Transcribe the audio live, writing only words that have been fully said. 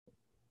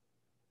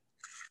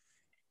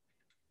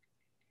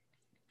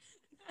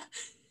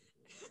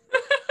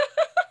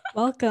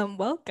Welcome.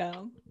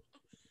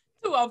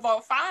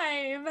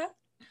 12:05.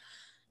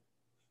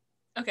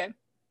 Okay.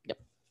 Yep.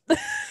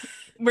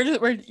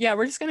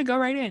 we're just gonna go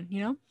right in,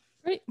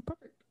 Great.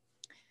 Perfect.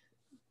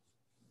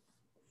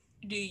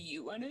 Do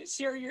you want to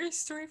share your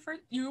story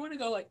first? You want to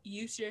go like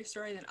you share a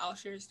story, then I'll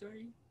share a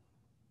story?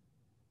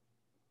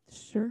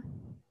 Sure.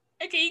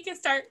 Okay, you can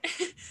start.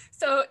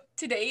 So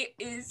today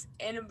is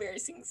an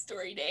embarrassing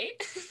story day.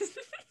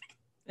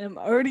 I'm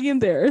already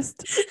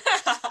embarrassed.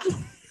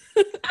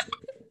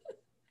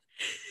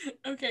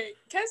 Okay,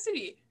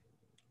 Cassidy,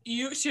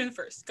 you share the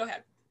first. Go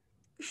ahead.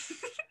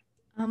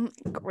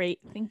 Great.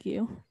 Thank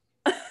you.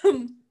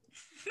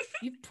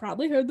 You've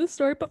probably heard this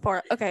story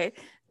before. Okay.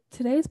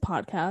 Today's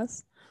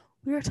podcast,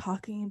 we are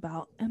talking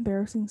about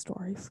embarrassing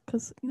stories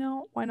because,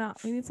 why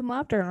not? We need some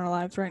laughter in our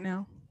lives right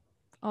now.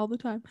 All the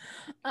time.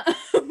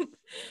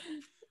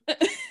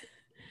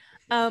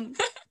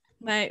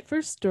 My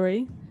first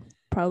story,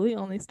 probably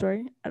only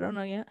story, I don't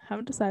know yet,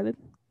 haven't decided.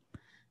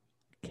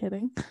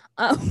 Kidding.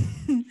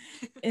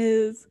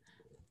 Is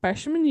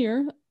freshman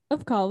year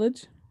of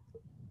college.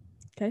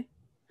 Okay.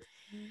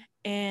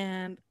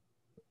 And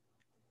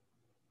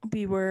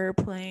we were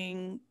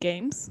playing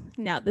games.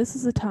 Now, this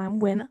is a time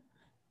when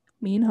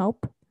me and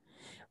Hope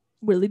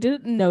really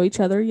didn't know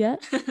each other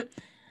yet.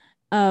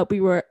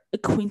 We were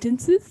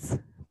acquaintances,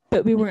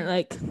 but we weren't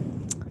like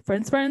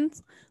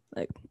friends.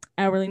 Like,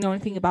 I don't really know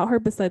anything about her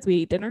besides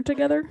we ate dinner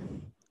together.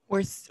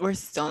 We're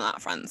still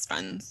not friends. Yeah,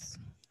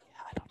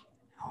 I don't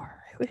know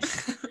her. I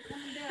wish.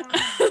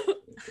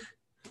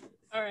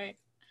 All right.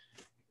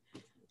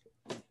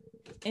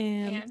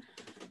 And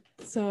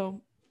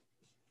so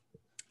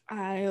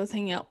I was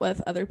hanging out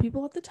with other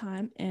people at the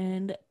time,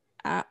 and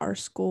at our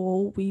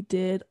school we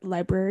did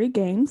library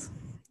games.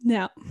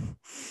 Now,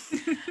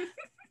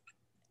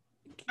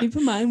 keep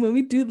in mind when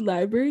we do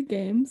library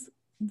games,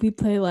 we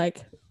play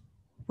like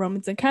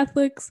Romans and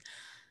Catholics,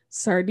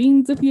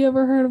 sardines, if you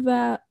ever heard of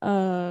that.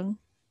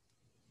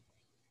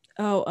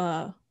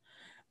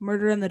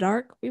 Murder in the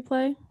Dark we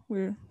play.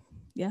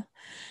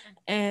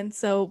 And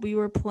so we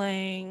were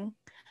playing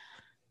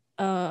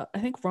I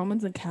think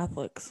Romans and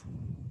Catholics.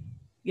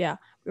 Yeah,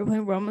 we were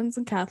playing Romans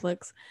and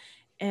Catholics,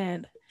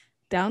 and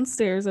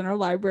downstairs in our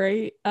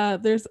library,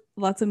 there's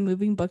lots of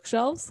moving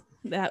bookshelves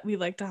that we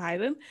like to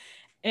hide in.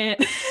 And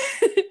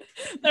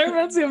that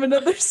reminds me of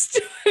another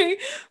story,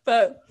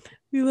 but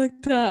we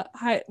like to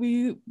hide.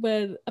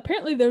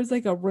 Apparently there was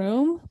like a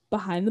room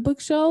behind the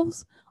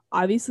bookshelves,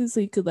 obviously, so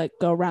you could like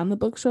go around the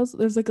bookshelves.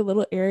 There's like a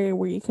little area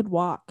where you could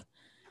walk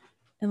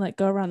and like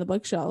go around the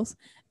bookshelves.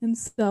 And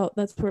so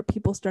that's where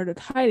people started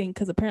hiding,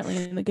 because apparently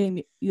in the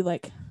game you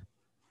like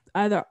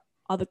either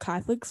all the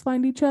Catholics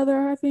find each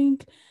other, I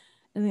think,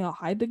 and they all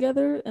hide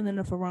together. And then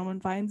if a Roman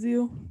finds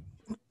you,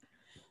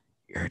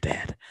 you're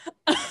dead.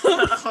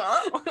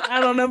 I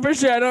don't know for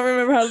sure. I don't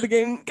remember how the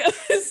game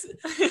goes.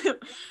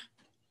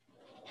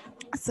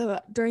 So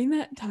during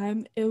that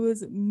time, it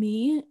was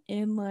me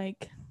and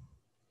like,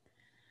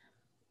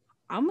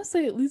 I'm gonna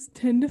say at least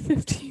 10 to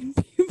 15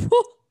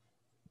 people.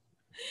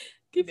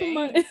 Keep in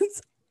mind,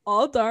 it's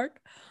all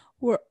dark.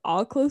 We're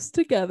all close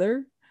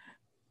together.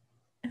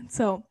 And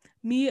so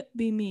me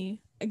be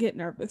me, I get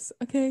nervous.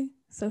 Okay.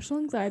 Social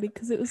anxiety,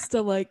 because it was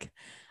still like,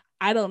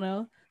 I don't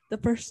know, the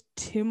first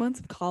 2 months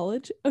of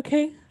college.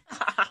 Okay.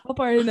 Hope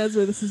already knows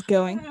where this is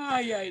going.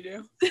 Yeah, I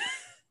do.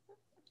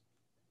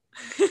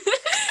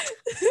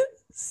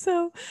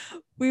 So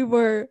we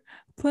were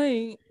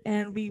playing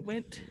and we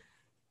went.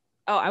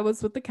 Oh, I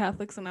was with the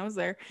Catholics and I was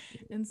there.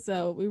 And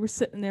so we were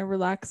sitting there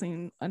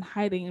relaxing and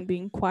hiding and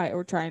being quiet,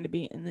 or trying to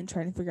be, and then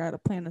trying to figure out a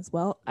plan as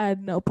well. I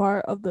had no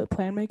part of the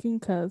plan making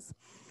because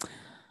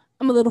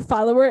I'm a little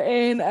follower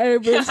and I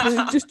was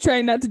just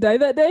trying not to die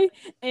that day.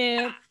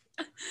 And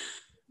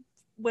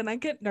when I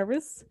get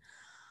nervous,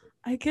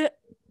 I get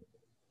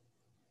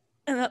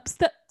an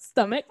upset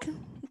stomach.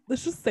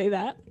 Let's just say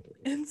that.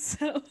 And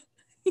so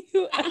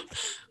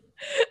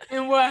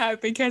and what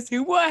happened, Cassie?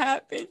 What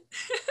happened?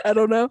 I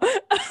don't know.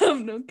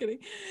 No, I'm kidding.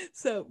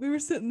 So we were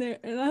sitting there,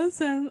 and all of a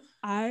sudden,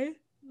 I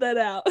let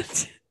out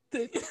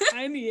the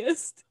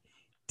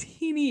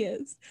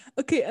teeniest.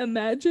 Okay,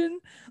 imagine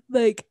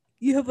like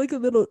you have like a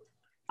little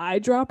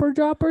eyedropper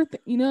dropper,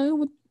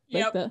 with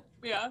like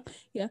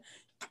yeah,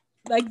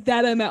 like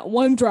that amount.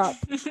 One drop,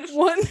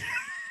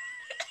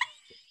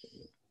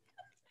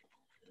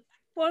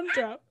 one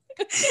drop.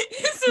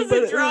 This is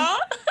a draw.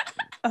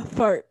 A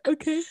fart.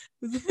 Okay, it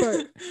was a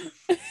fart.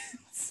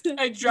 So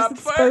a drop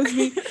fart.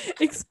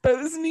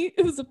 Expose me.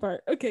 It was a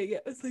fart. Okay, yeah,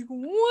 it's like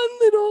one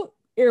little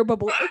air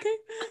bubble. Okay,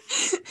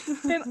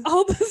 and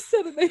all of a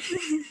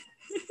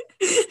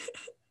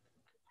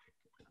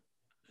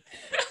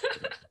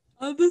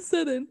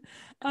sudden,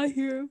 I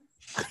hear.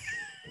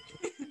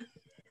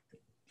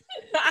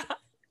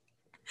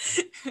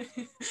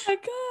 My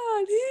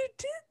God, he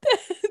did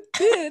that.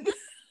 Then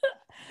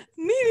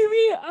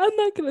me, I'm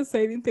not gonna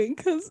say anything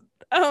because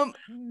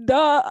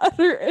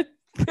utter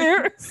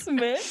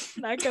embarrassment,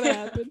 not gonna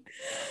happen.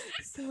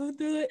 So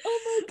they're like, "Oh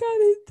my God,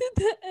 he did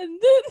that," and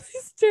then they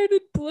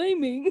started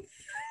blaming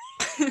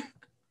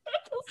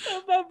It's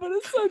so bad, but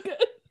it's so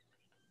good.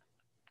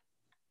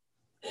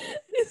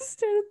 He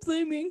started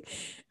blaming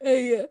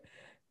a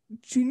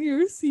junior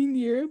or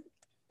senior,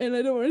 and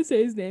I don't want to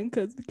say his name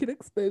because we could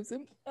expose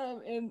him.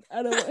 And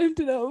I don't want him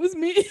to know it was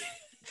me.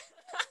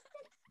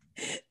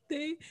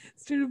 They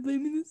started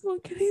blaming this one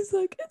kid. He's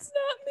like, "It's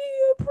not me.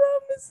 I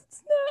promise,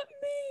 it's not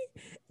me."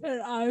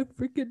 And I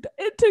freaking.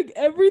 It took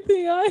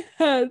everything I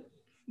had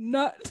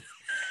not.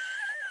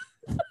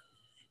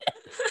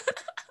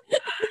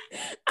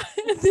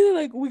 And they're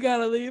like, "We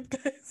gotta leave,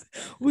 guys.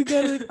 We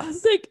gotta leave." I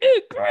was like,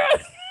 "Ew,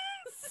 gross."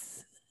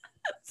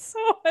 So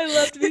I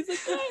left, and he's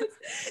like, "Guys,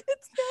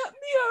 it's not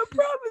me. I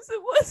promise,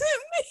 it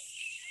wasn't me."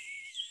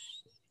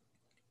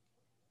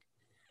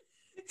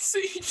 So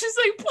you just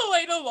like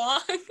played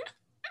along.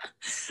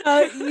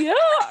 Yeah.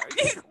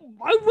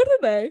 Why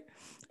wouldn't I?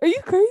 Are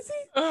you crazy?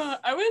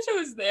 I wish I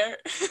was there.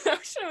 I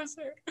wish I was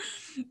there.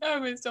 That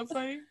would be so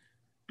funny.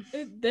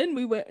 And then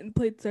we went and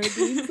played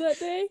sardines that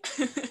day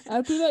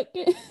after that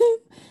game.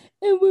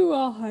 And we were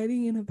all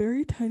hiding in a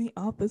very tiny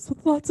office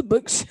with lots of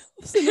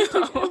bookshelves. And it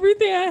took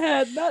everything I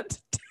had not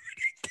to do it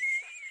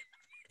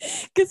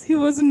again. Because he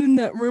wasn't in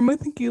that room. I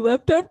think he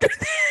left after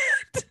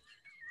that.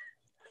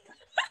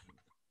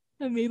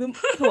 I made him.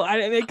 Well, I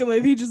didn't make him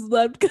leave. He just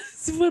left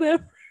because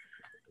whatever.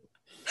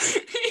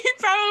 He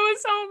probably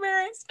was so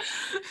embarrassed.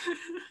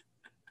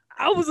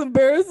 I was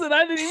embarrassed and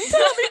I didn't even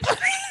tell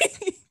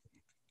anybody.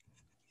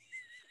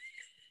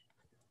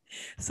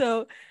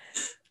 So,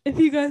 if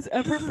you guys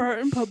ever fart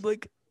in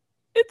public,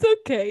 it's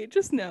okay.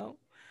 Just know.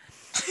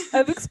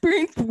 I've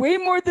experienced way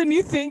more than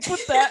you think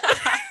with that.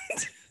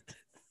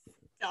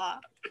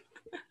 Stop.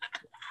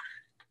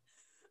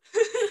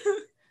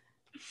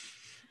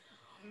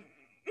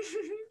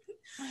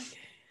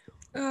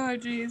 Oh,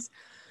 jeez.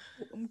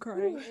 I'm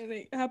crying. And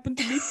it happened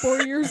to me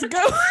 4 years ago.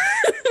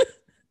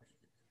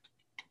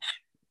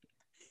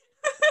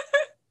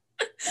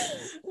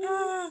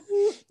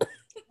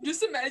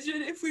 Just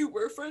imagine if we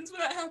were friends when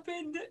that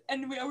happened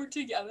and we were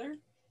together.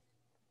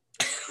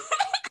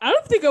 I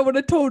don't think I would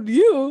have told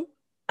you.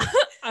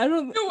 I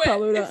don't No way.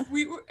 probably not.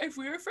 If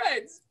we were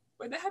friends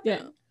when that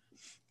happened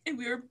and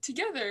we were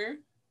together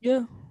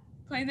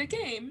playing the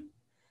game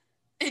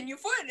and you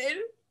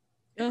farted,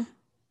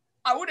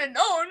 I would have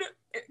known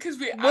because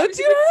we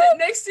obviously would sit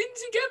next in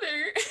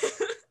together.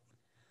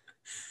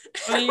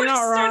 I mean, you're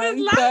not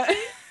wrong, but and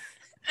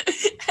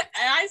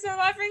I started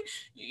laughing.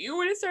 You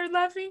would have started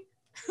laughing.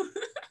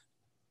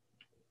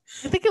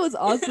 I think it was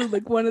also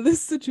like one of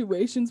those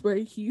situations where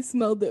he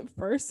smelled it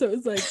first, so it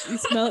was like you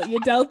smell it, you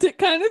dealt it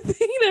kind of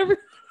thing. And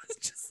everyone was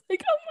just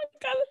like, "Oh my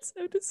god, that's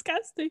so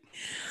disgusting."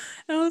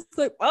 And I was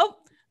like,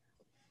 "Well,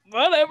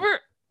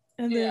 whatever."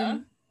 And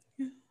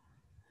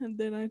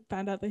then I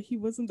found out that he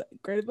wasn't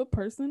that great of a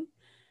person.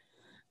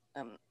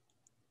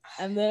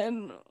 And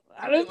then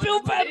I don't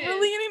feel bad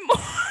really anymore.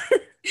 I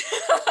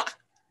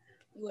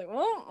was like,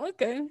 "Well,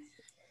 okay,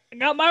 I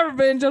got my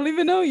revenge. I don't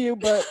even know you,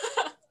 but."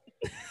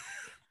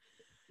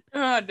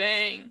 Oh,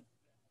 dang.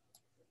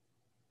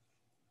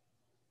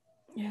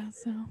 Yeah,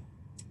 so.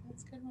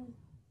 That's a good one.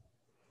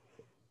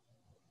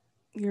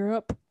 You're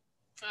up.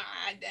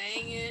 Ah,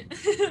 dang it.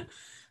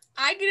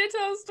 I get to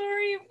tell a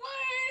story?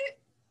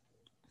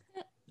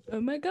 What? Oh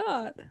my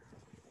god.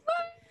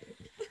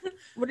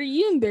 What are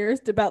you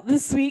embarrassed about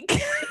this week?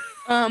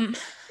 Well,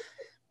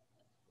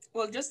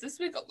 just this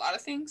week, a lot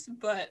of things,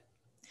 but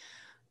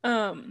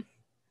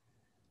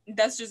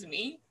that's just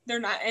me. There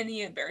are not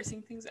any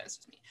embarrassing things. That's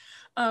just me.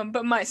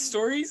 But my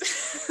stories.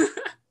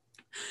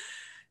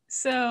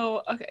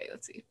 So, okay,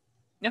 let's see.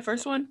 The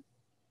first one,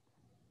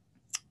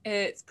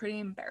 it's pretty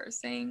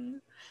embarrassing.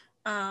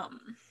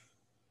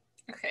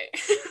 Okay.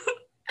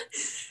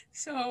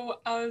 So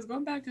I was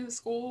going back to the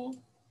school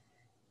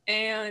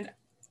and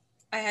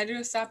I had to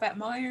go stop at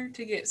Meijer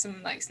to get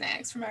some like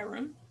snacks for my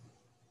room.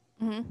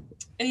 Mm-hmm.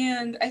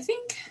 And I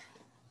think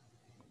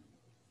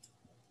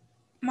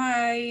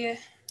my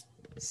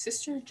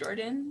sister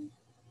Jordan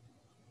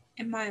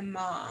and my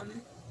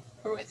mom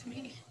were with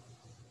me.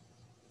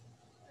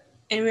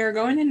 And we were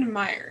going into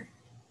Meijer.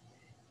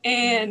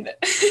 And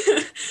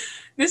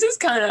this is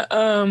kind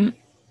of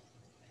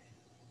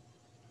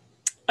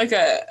like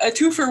a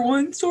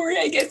 2-for-1 story,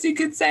 I guess you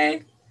could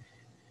say.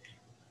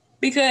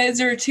 Because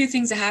there are two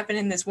things that happened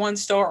in this one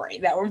story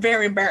that were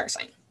very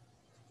embarrassing.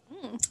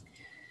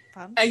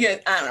 Fun. I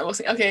don't know, we'll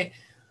see. Okay,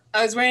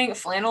 I was wearing a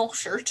flannel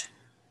shirt.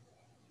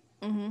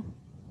 Mm-hmm.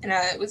 And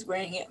I was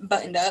wearing it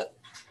buttoned up.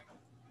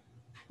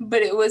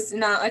 But it was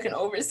not like an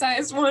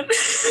oversized one.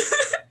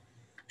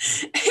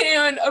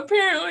 And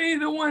apparently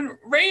the one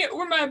right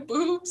where my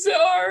boobs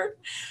are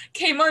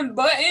came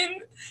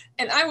unbuttoned.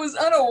 And I was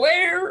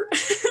unaware.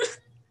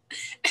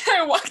 And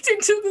I walked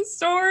into the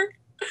store,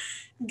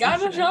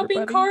 got a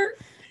shopping cart,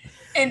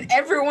 and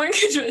everyone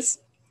could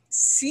just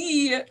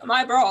see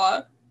my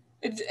bra.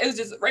 It was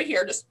just right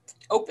here, just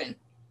open.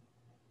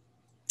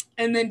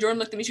 And then Jordan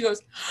looked at me. She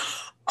goes,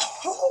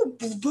 "Oh,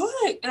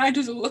 look!" And I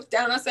just looked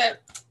down. I said,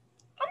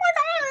 "Oh my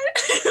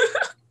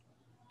god!"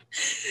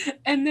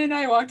 And then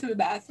I walked to the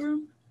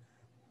bathroom,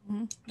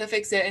 to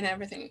fix it and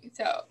everything.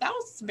 So that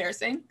was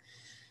embarrassing.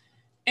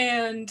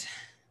 And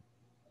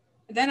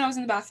then I was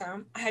in the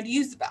bathroom. I had to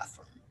use the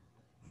bathroom.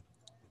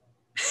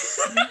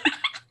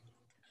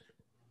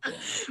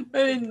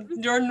 But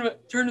then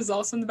Jordan was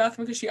also in the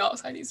bathroom because she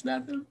also had to use the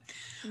bathroom.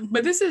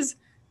 But this is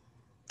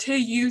to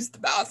use the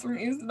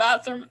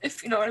bathroom,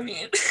 if you know what I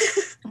mean.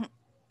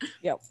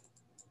 Yep.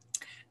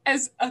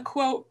 As a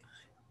quote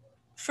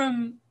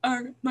from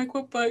my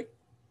quote book,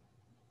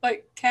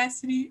 like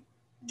Cassidy,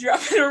 drop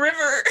in a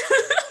river.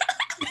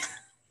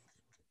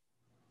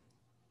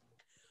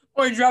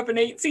 Or drop an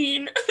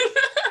 18.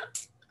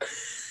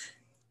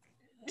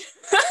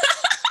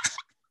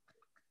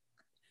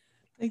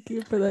 Thank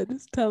you for that.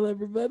 Just tell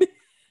everybody.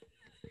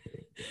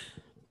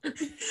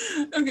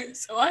 Okay,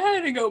 so I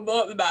had to go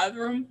blow up the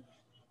bathroom.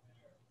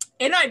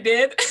 And I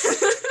did.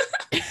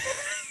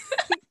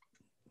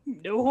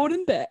 No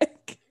holding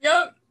back.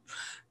 Yep.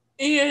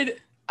 And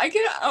I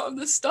get out of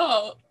the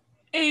stall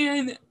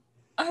and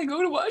I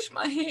go to wash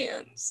my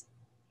hands.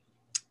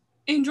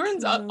 And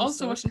Jordan's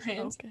also washing her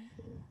hands. Okay.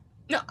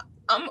 No,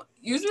 I'm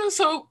using the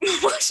soap,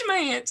 washing my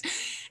hands.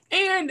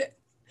 And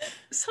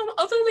some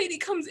other lady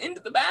comes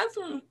into the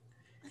bathroom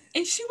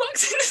and she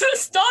walks into the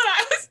stall that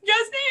I was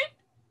just in.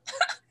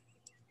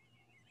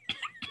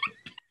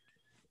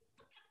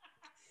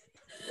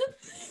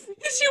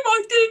 And she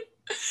walked in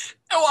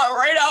and walked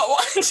right out,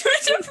 one, two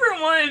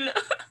different one.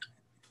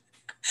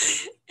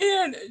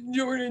 And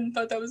Jordan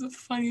thought that was the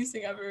funniest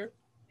thing ever.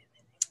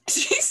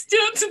 She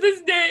still to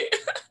this day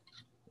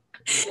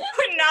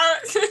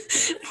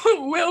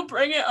will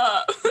bring it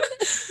up.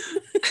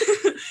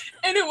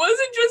 And it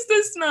wasn't just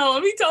the smell,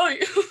 let me tell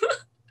you.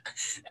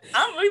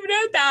 I'm leaving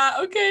it at that,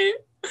 okay?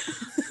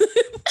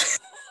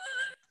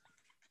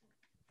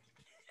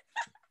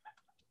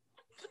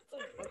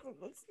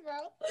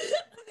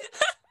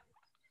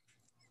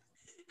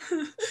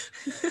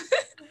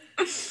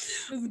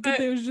 It's a good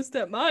thing it was just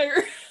at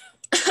Meijer.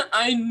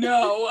 I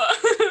know.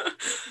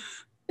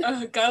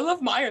 Gotta love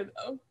Meijer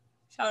though.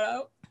 Shout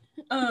out.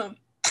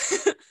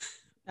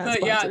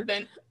 But yeah,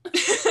 then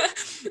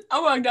I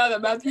walked out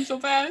of the bathroom so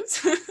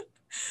fast.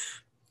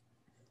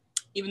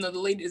 Even though the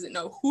lady doesn't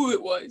know who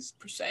it was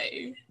per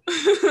se.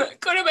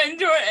 Could have been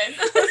Jordan.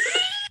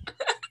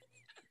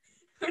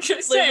 I'm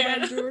just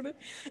saying. Jordan.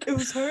 It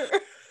was her.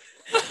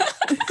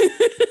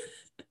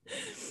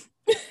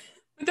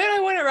 But then I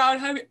went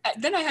around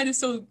then I had to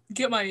still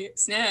get my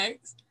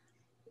snacks.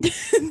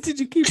 Did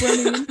you keep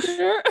running into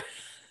her?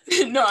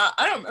 No,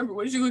 I don't remember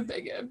what she looked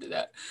like after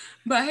that.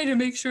 But I had to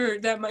make sure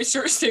that my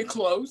shirt stayed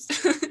closed.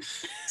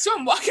 So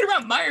I'm walking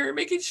around Meijer,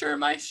 making sure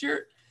my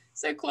shirt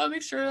stayed closed,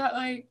 make sure that,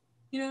 like,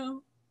 you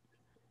know,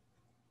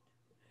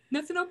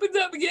 nothing opens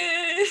up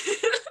again.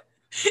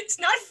 It's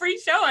not a free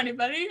show,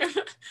 anybody.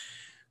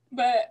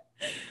 But,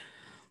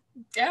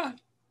 yeah.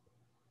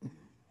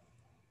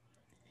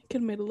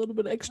 Could have made a little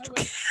bit extra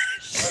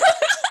cash.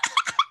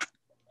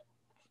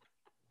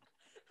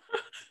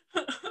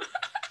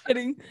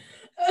 Kidding.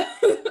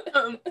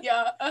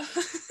 Yeah.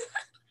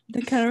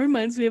 That kind of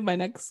reminds me of my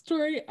next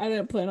story. I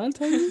didn't plan on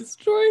telling this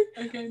story.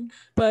 Okay.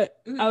 But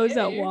I was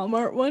at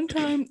Walmart one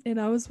time and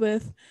I was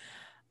with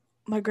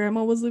my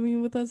grandma was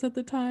living with us at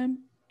the time,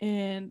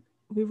 and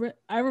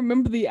I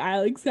remember the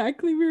aisle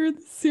exactly. We were in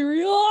the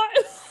cereal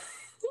aisle.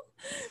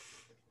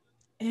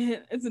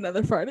 And it's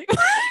another Friday.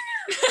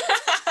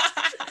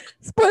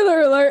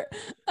 Spoiler alert.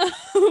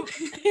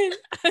 And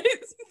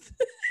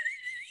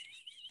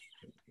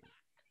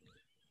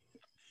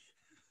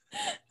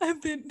I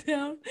bent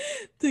down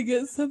to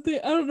get something.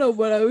 I don't know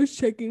what I was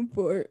checking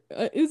for.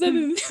 Is that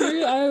in the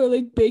cereal aisle or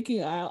like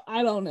baking aisle?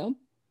 I don't know.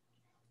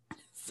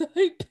 So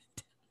I bent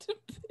down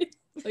to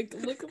like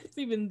look if it's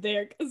even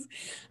there, because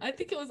I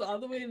think it was all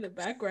the way in the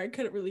back where I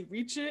couldn't really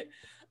reach it.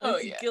 Oh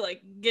yeah. You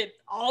like get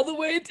all the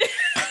way down.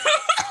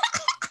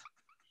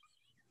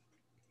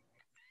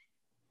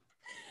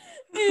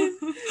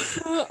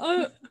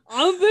 And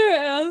I'm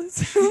there,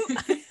 Alice.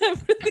 I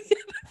have really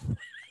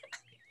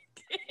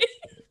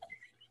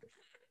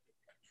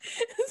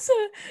so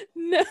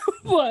no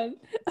one,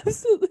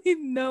 absolutely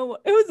no one.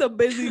 It was a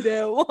busy day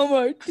at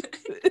Walmart.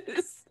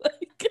 It's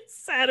like a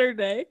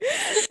Saturday,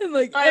 and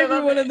like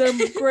everyone and their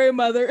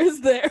grandmother is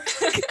there.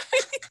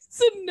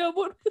 So no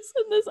one was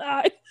in this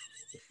aisle.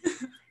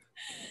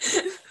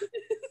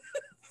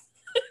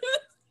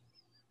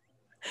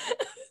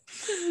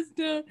 I was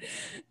down.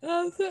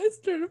 So I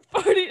started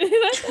farting, and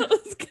I thought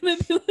it was gonna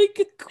be like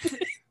a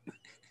quick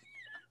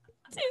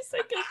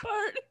 2-second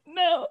part.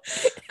 No,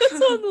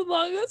 it's on the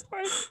longest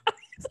part.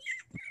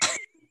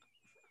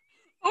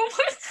 Oh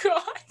my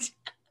god.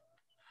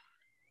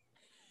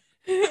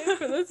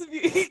 For those of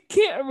you who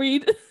can't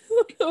read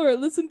or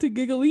listen to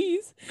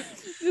Gigglese,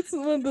 it's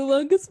one of the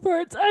longest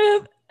parts I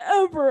have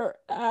ever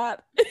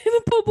had in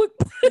a public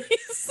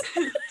place.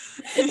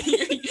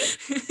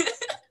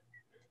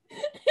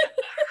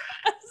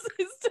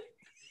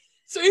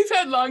 So you've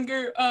had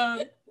longer,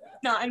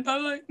 not in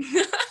public?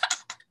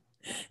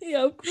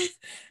 Yeah, of course.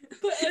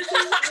 But as I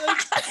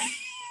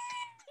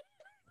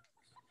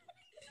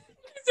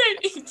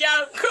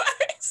yeah, of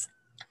course.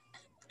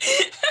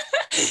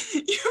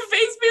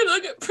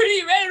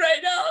 pretty red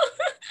right now.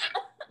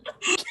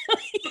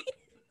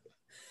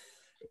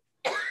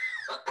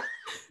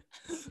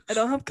 I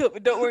don't have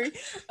COVID, don't worry.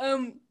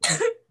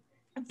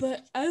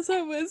 But as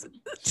I was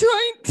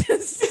trying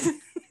to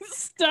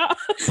stop,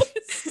 I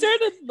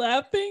started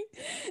laughing,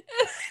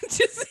 and I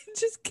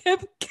just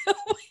kept going.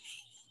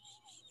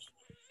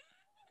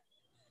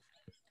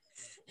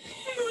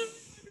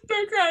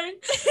 Start crying.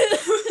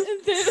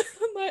 And then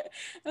I'm like,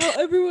 oh,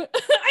 everyone,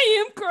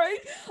 I am crying.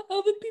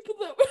 All the people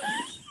that were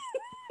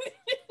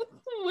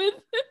with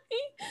me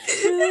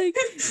were like,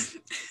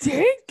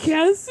 dang,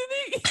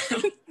 Cassidy.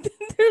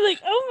 They're like,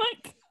 oh my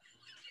God.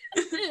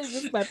 It's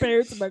just my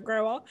parents and my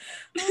grandma.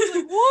 I was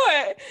like,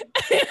 what?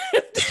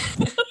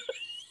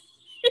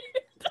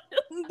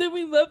 And then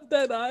we left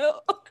that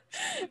aisle.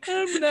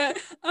 And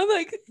I'm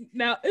like,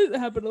 now it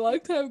happened a long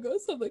time ago,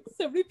 so I'm like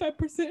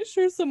 75%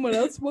 sure someone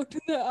else walked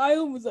in that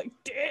aisle and was like,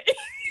 dang.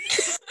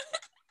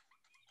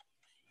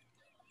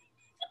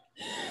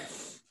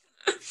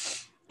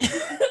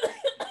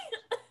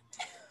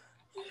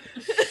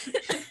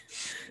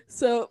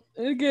 So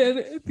again,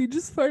 if you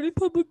just fart in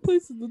public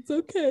places, it's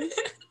okay.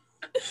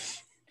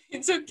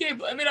 It's okay,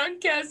 blame it on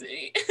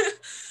Cassidy.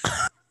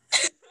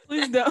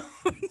 Please don't.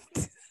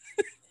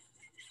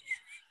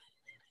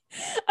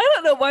 I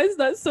don't know why it's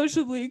not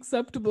socially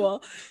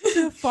acceptable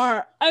to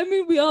fart. I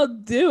mean, we all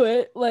do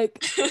it.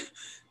 Like,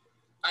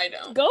 I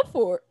know. go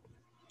for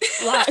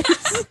it.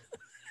 Lies.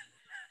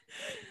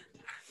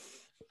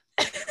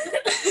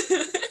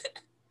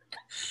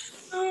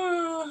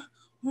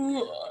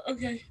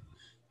 Okay.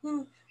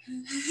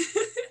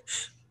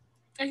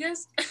 I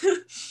guess I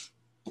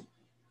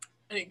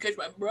didn't catch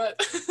my breath.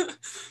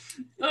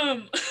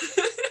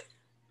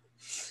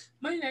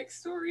 My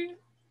next story.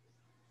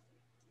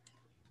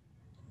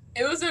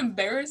 It was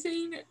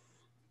embarrassing.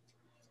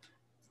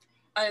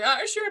 I'm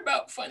not sure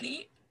about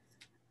funny.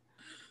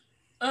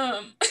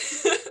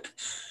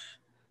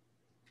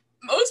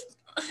 Most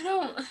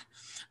I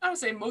don't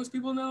say most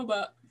people know,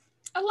 but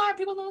a lot of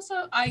people know,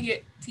 so I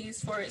get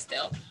teased for it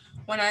still.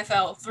 When I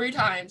fell 3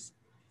 times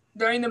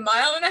during the 1.5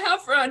 mile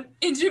run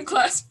in gym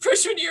class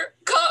freshman year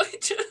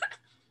college.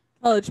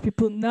 College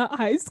people, not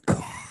high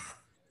school.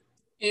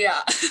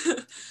 Yeah.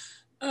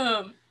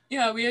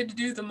 Yeah, we had to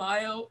do the 1.5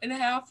 mile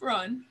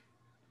run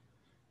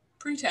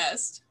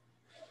pre-test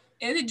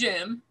in the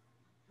gym.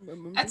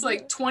 That's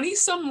like 20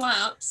 some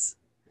laps.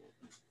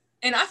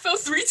 And I fell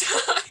 3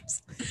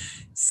 times.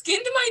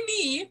 Skinned my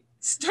knee,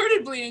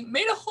 started bleeding,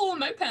 made a hole in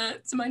my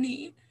pants, my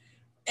knee,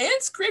 and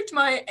scraped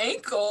my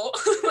ankle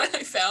when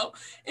I fell.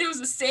 And it was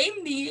the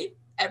same knee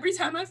every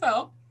time I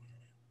fell.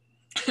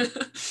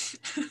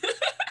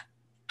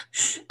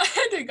 I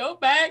had to go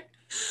back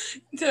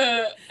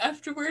to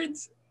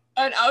afterwards,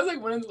 and I was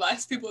like one of the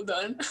last people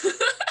done.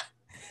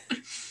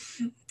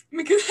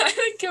 Because I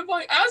like kept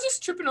on, I was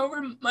just tripping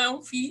over my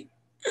own feet.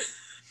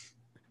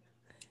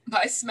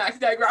 But I smacked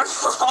that ground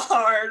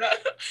hard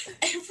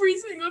every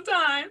single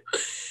time.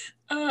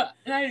 And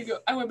I had to go,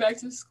 I went back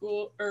to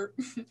school, or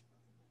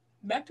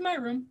back to my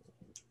room,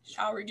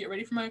 shower, get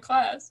ready for my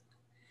class.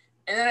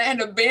 And then I had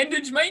to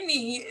bandage my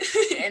knee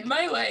and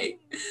my leg.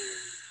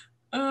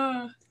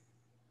 And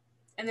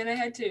then we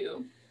had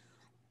to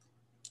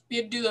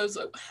do those,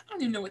 like, I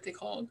don't even know what they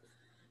called.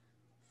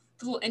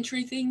 The little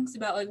entry things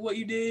about like what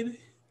you did.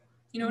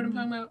 You know what I'm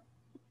talking about?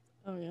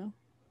 Oh yeah.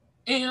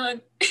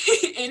 And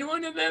in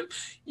one of them,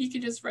 you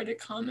could just write a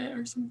comment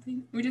or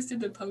something. We just did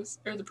the post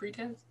or the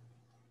pre-test.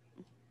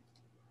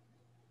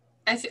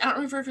 I don't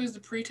remember if it was the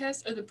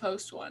pre-test or the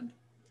post one.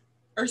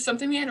 Or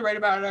something we had to write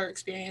about our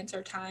experience,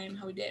 our time,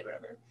 how we did,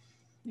 whatever.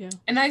 Yeah.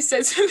 And I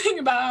said something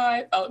about how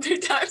I felt 3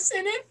 times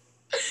in it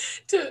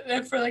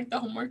for like the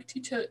homework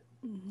teacher,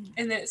 and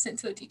then it sent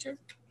to the teacher.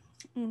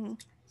 And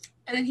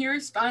then he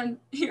responded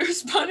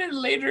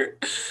later.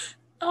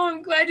 Oh,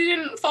 I'm glad you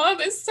didn't fall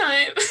this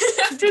time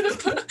after the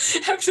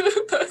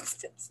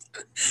post test.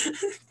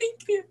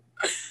 Thank you.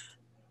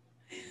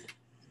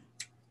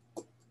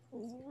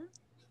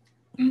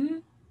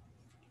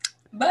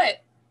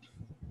 But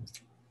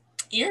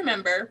you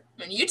remember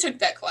when you took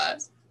that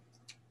class?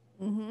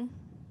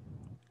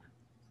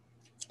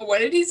 What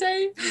did he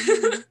say?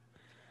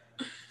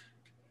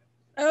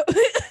 Oh.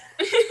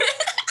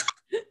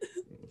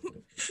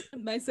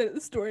 I said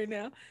the story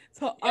now.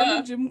 So I'm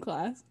in gym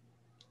class,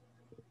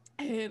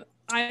 and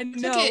I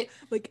know,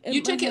 like, in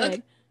you took my it head,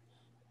 like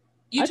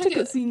you I took took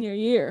it junior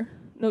year.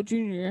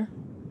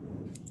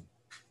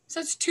 So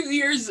it's 2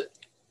 years.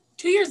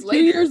 2 years later.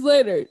 2 years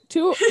later.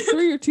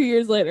 3 or 2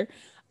 years later.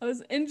 I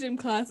was in gym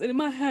class, and in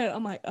my head,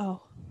 I'm like,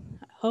 oh,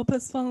 I hope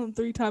I've fallen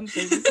 3 times.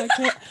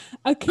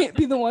 I can't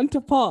be the one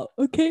to fall.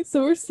 Okay,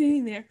 so we're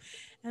sitting there,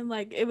 and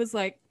like it was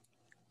a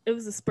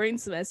spring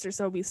semester,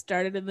 so we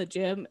started in the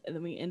gym and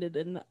then we ended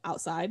in the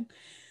outside.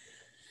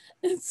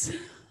 It's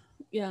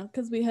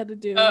because we had to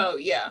do. Oh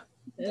yeah.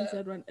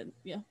 Inside run.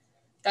 Yeah.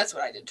 That's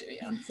what I did too.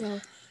 Yeah. And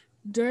so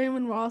during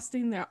when we're all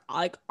sitting there,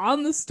 like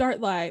on the start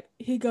line,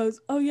 he goes,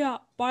 "Oh yeah,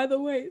 by the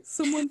way,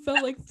 someone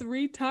fell like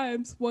 3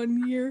 times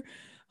one year.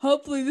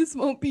 Hopefully this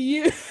won't be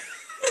you."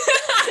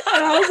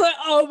 And I was like,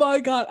 oh my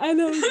God, I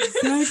know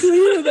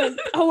exactly. And then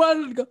I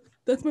wanted to go,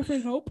 that's my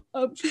friend Hope.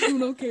 She's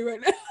doing okay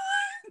right now.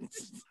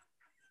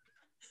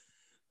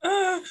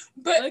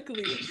 But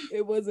luckily,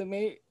 it wasn't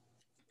me.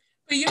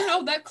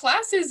 But that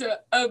class is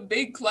a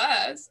big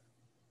class.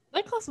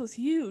 That class was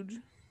huge.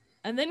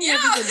 And then you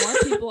have even more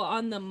people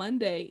on the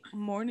Monday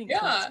morning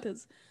class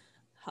because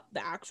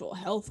the actual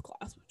health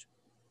class, which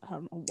I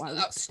don't know why.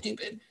 That was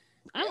stupid.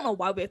 I don't know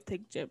why we have to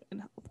take gym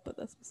and health, but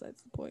that's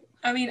besides the point.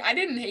 I mean, I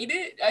didn't hate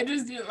it. I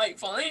just didn't like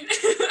falling.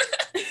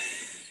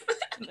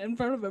 In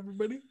front of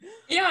everybody.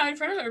 Yeah, in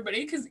front of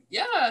everybody. Because,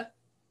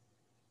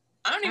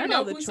 I don't even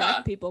know the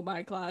track people in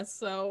my class,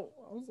 so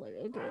I was like,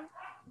 okay.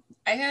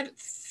 I had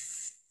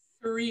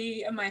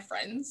 3 of my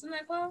friends in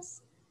that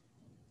class.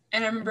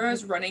 And I remember I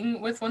was running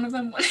with one of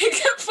them when I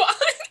kept falling.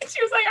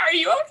 She was like, are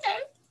you okay?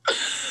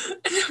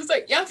 And I was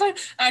like, yeah, I'm fine.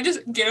 And I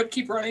just get up,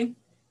 keep running.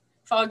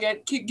 Fall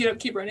again, get up,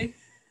 keep running.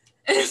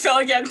 And I fell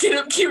again, get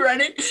up, keep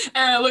running.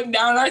 And I looked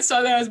down and I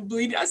saw that I was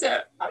bleeding. I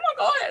said, I'm not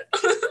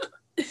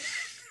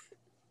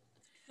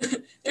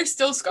going. There's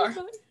still scars.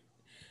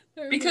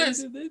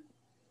 Because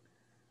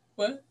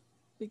what?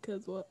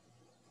 Because what?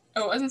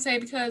 Oh, I was gonna say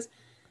because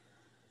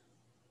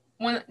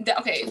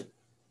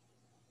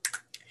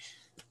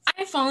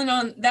I've fallen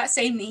on that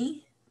same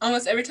knee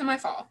almost every time I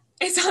fall.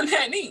 It's on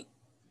that knee.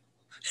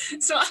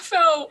 So I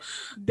fell.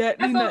 That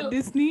knee, not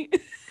this knee.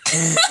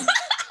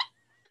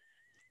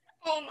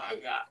 Oh my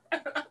God.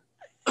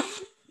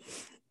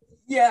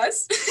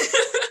 Yes.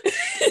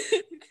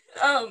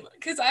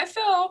 Because I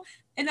fell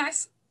and I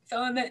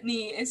fell on that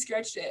knee and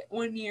scratched it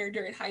one year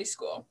during high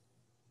school.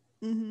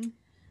 Mm-hmm.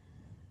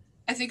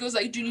 I think it was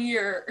like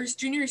junior or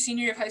senior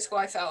year of high school.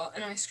 I fell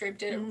and I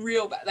scraped it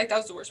real bad. Like that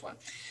was the worst one.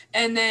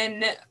 And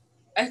then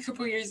a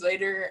couple years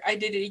later, I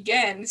did it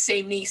again,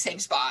 same knee, same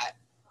spot.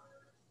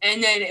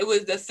 And then it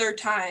was the third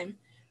time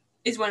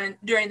is when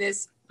during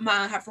this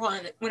mile-and-a-half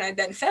run when I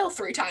then fell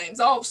 3 times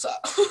also.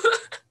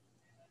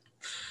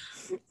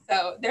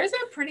 So there's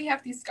a pretty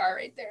hefty scar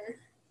right there.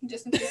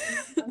 Just in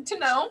case you want to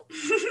know.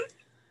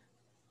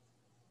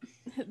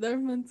 I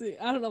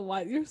don't know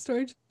why your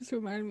story just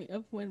reminded me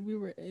of when we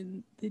were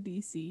in the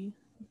DC,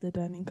 the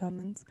dining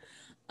commons.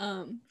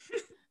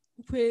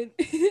 When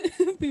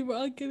we were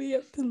all getting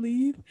up to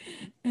leave,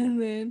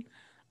 and then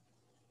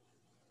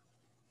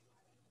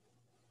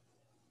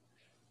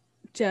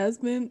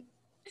Jasmine.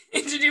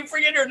 Did you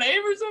forget her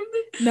name or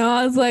something? No,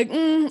 I was like,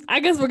 I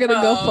guess we're gonna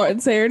go for it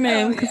and say her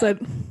name because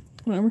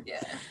whatever.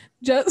 Yeah.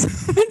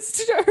 Jasmine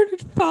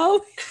started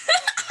falling,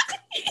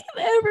 and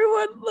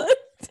everyone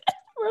looked.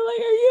 We're like,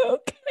 "Are you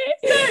okay?"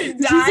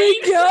 She's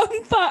like, "Yeah,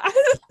 I'm fine."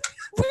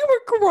 We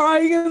were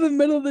crying in the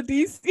middle of the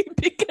DC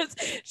because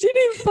she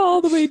didn't fall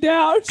all the way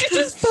down. She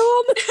just fell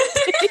on the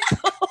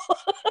table.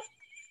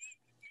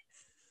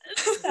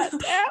 Sat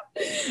down.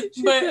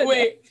 But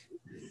wait.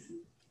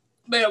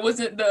 But it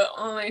wasn't the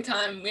only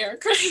time we are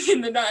crying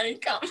in the dining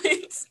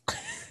commons.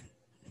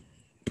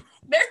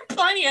 There are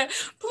plenty of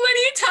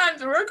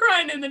times we're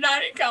crying in the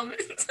dining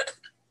commons.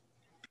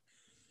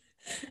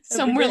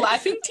 Some were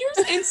laughing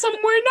tears and some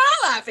were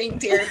not laughing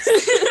tears.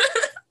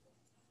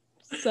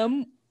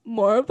 Some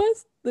more of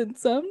us than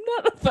some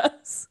none of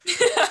us.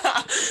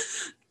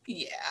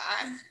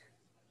 Yeah.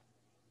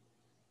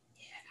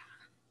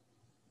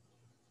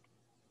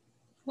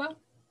 Well,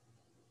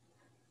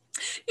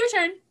 your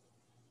turn.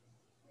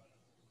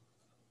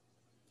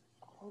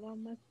 Hold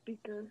on my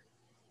speaker.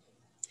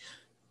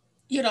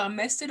 You done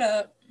messed it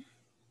up.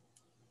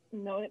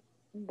 No, it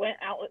went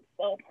out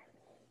itself.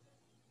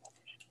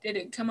 Did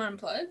it come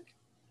unplugged?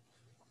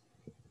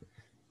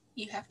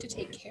 You have to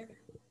take care.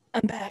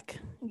 I'm back.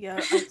 Yeah, I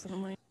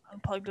accidentally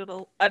unplugged it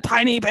a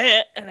tiny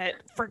bit and it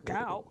freaked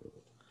out.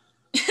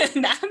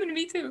 That happened to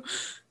me too.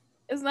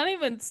 It's not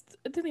even,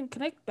 it didn't even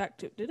connect back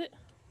to it, did it?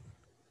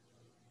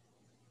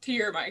 To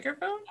your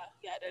microphone?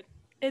 Yeah, it did.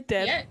 It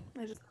did.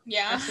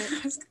 Yeah.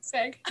 I was gonna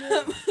say.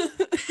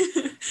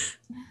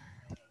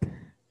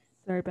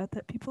 Sorry about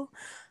that, people.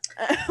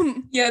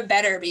 You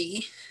better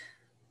be.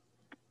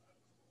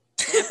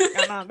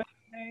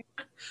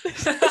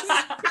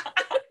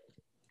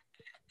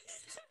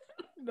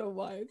 No,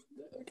 why?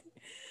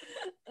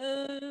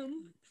 Okay.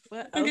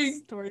 What else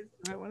stories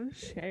do I want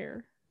to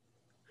share?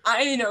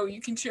 I know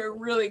you can share a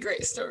really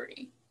great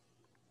story.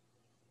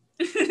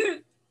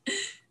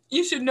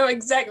 You should know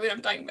exactly what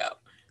I'm talking about.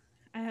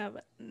 I have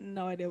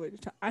no idea what you're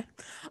talking.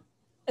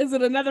 Is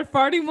it another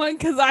farting one?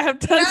 Because I have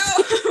done. No.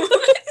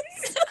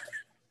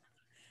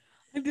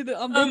 I did it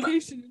on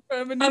vacation in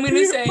front of a I'm new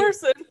gonna say,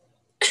 person.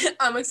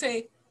 I'm gonna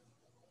say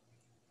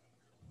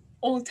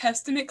Old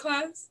Testament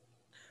class.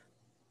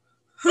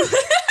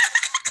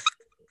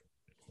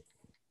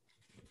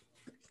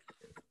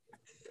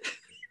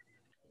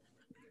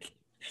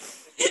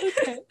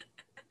 Okay.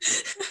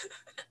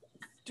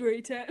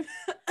 Story time.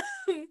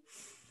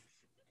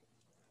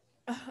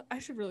 I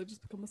should really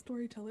just become a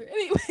storyteller.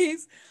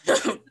 Anyways.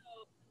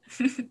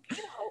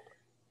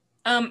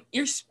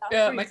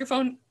 Your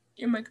microphone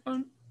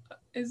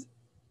is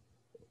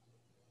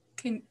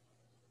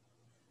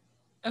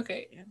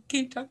okay. Can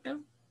you talk now?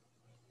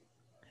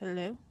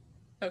 Hello?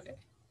 Okay.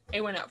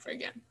 It went out for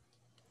again.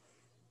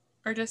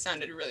 Or just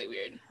sounded really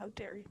weird. How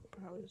dare you?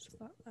 Probably just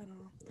thought, I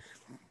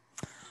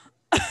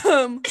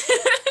don't know.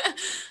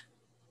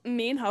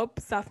 Me and Hope,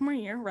 sophomore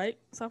year, right?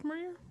 Sophomore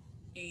year?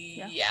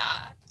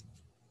 Yeah.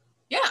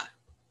 Yeah.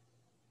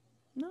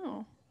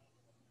 No.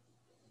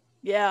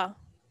 Yeah.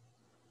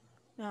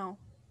 No.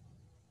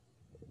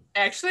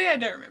 Actually, I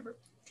don't remember.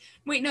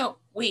 Wait, no.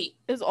 Wait.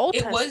 It was Old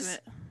It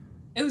Testament.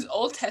 was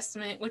Old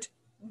Testament, which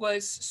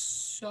was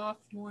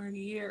sophomore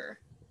year.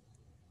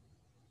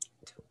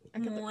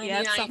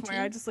 Yeah, it's sophomore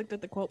year. I just looked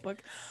at the quote book.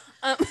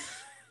 Oh,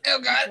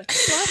 God.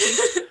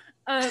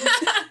 Um,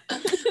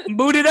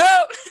 Boot it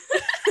out.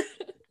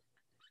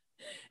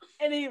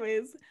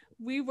 anyways,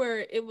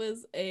 it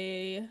was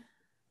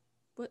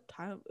what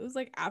time? It was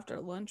like after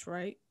lunch,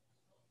 right?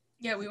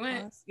 Yeah, we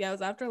went. Yeah, it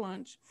was after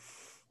lunch.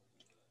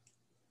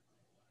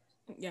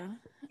 Yeah.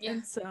 Yeah.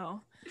 And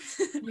so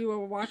we were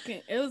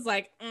walking. It was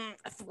like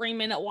a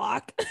 3-minute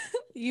walk.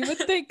 You would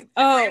think,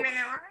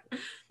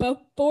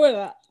 before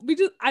that,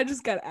 I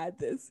just gotta add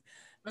this.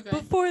 Okay.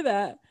 Before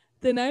that,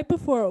 the night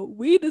before,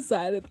 we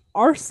decided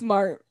our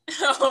smart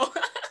Oh.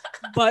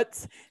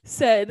 butts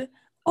said,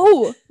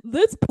 "Oh,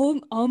 let's pull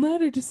an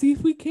all-nighter to see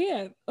if we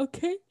can."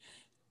 Okay,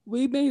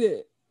 we made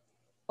it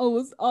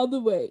almost all the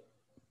way.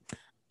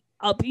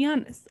 I'll be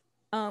honest.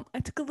 I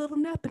took a little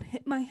nap and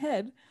hit my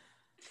head,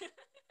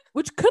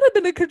 which could have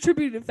been a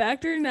contributing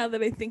factor. Now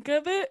that I think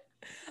of it,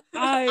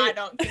 I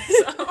don't think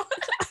so.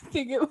 I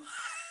think it.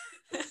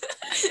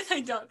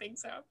 I don't think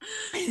so.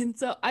 And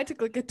so I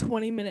took like a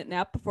 20-minute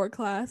nap before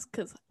class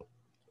because.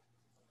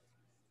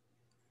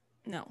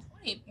 No.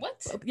 Wait,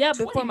 what? Yeah,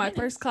 before my minutes?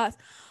 first class,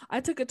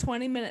 I took a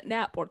 20-minute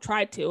nap or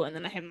tried to, and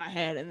then I hit my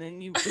head, and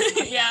then you.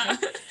 Yeah,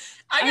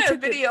 I got a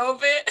video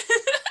of it.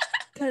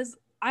 Because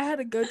I had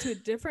to go to a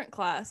different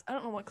class. I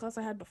don't know what class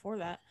I had before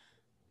that.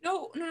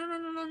 No.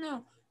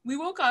 We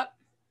woke up.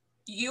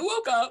 You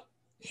woke up,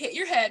 hit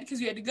your head because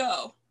we had to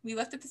go. We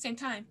left at the same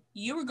time.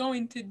 You were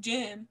going to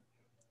gym,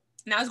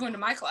 and I was going to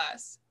my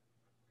class.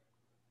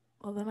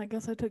 Well, then I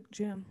guess I took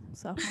gym.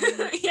 So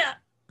Yeah.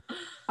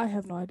 I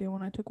have no idea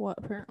when I took what,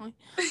 apparently.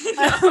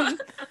 No.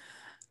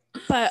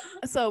 But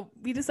so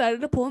we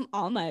decided to pull an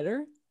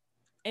all-nighter,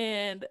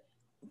 and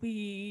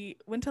we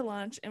went to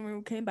lunch, and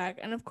we came back.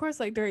 And of course,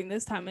 like during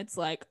this time, it's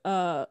like,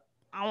 I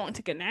want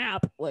to take a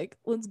nap. Like,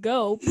 let's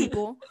go,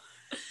 people.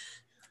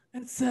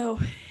 And so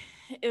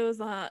it was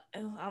I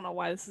don't know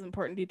why this is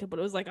important detail, but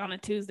it was like on a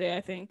Tuesday,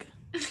 I think.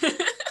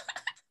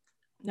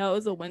 No, it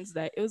was a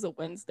Wednesday. On a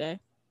Tuesday.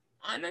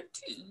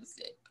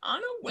 On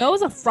a Wednesday. No, it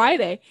was a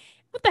Friday.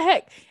 What the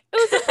heck?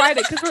 It was a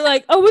Friday because we're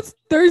like, oh, it's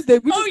Thursday.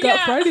 We just got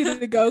Friday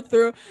to go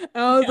through.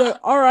 And I was like,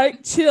 all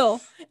right,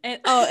 chill. And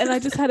I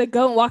just had to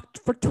go and walk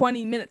for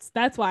 20 minutes.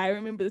 That's why I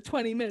remember the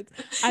 20 minutes.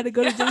 I had to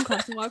go to gym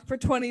class and walk for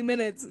 20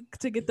 minutes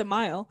to get the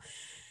mile.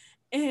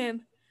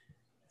 And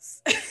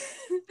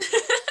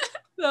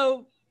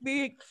so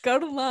we go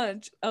to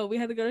lunch. Oh, we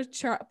had to go to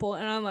chapel.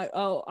 And I'm like,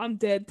 oh, I'm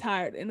dead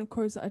tired. And of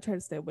course, I try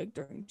to stay awake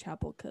during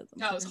chapel because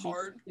that was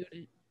hard. Not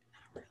really.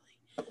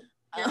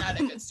 You're not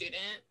a good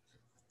student.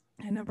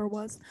 I never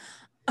was.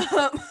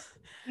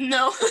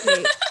 No.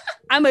 Okay.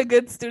 I'm a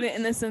good student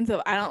in the sense of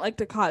I don't like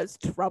to cause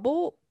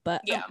trouble,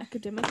 but Yeah.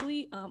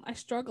 Academically, I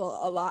struggle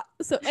a lot.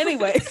 So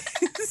anyway.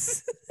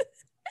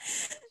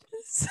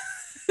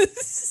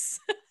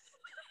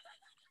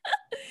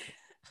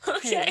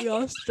 Okay. Hey, we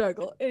all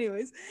struggle.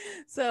 Anyways,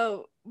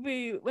 so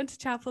we went to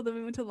chapel, then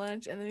we went to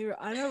lunch, and then we were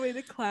on our way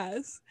to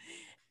class.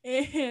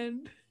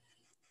 And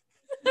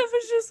I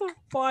was just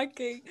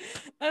walking,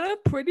 and I'm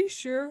pretty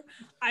sure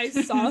I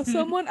saw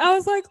someone. I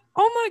was like,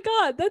 "Oh my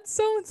god, that's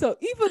so and so."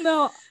 Even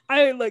though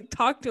I like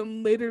talked to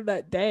him later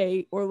that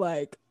day or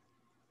like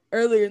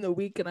earlier in the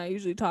week, and I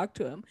usually talk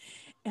to him,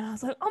 and I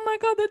was like, "Oh my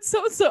god, that's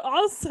so and so."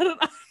 All of a sudden,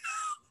 I know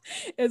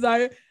as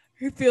I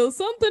feel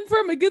something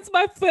firm against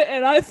my foot,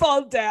 and I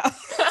fall down.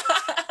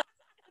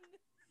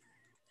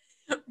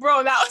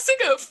 Bro, that was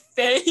like a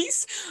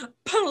face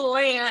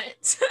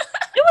plant.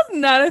 It was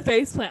not a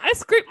face plant. I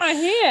scraped my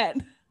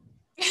hand.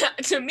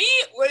 To me,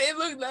 what it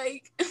looked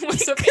like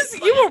was a Because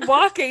face you plant. were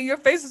walking, your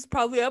face was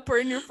probably up or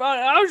in your front.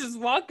 And I was just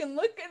walking,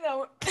 looking at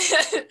And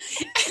then,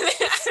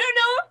 I don't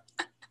know.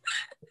 I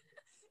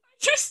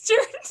just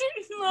turned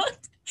and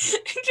looked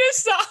and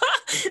just saw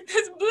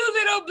this blue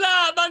little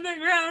blob on the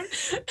ground.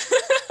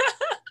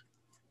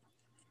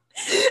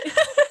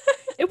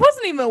 it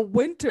wasn't even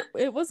winter.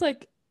 It was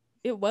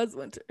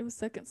winter. It was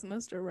second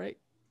semester, right?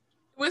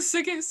 It was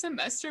second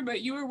semester,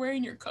 but you were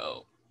wearing your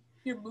coat.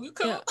 Your blue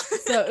coat. Yeah.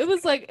 So it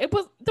was like there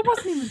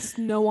wasn't even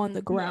snow on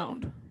the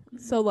ground.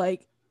 So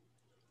like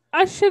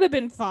I should have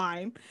been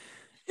fine.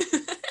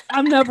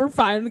 I'm never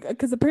fine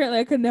because apparently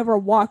I could never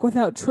walk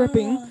without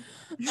tripping.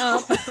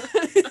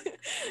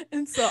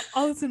 And so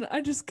all of a sudden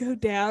I just go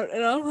down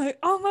and I'm like,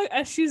 oh my,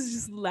 and she's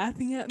just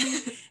laughing at me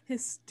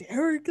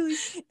hysterically.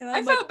 And I'm I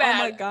like, felt bad. oh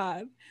my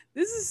God,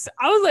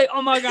 I was like,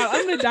 oh my God,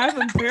 I'm going to die of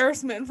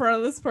embarrassment in front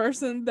of this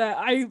person that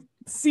I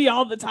see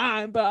all the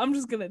time, but I'm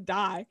just going to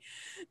die.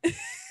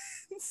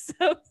 So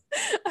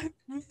I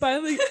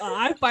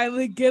I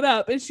finally get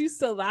up and she's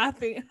still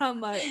laughing. And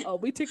I'm like, oh,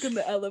 we taking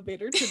the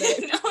elevator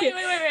today. No,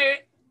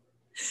 wait.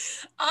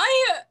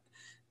 I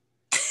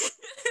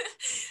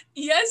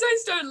yes, I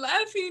started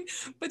laughing,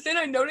 but then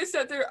I noticed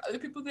that there are other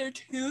people there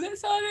too that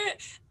saw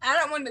it. I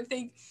don't want to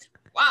think,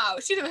 wow,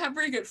 she doesn't have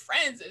very good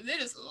friends, and they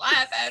just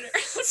laugh at her.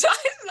 So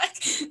I like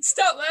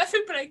stopped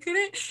laughing, but I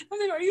couldn't. I was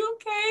like, "Are you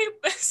okay?"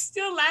 But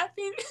still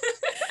laughing.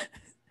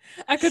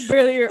 I could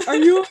barely hear. Are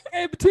you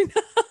okay? Between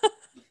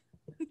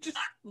just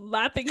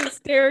laughing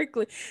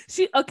hysterically.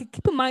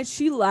 Keep in mind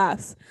she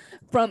laughs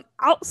from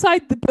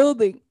outside the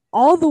building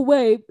all the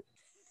way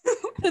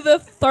to the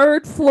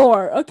 3rd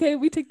floor. Okay,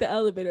 we take the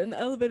elevator, and the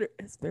elevator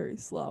is very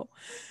slow.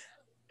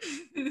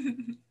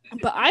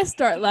 But I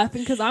start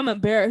laughing because I'm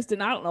embarrassed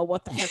and I don't know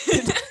what the heck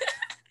to do.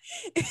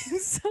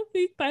 And so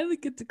we finally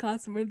get to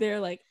class and we're there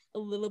like a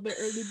little bit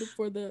early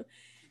before the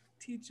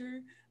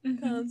teacher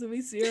comes, and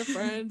we see our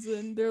friends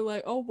and they're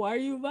like, oh, why are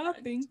you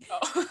laughing?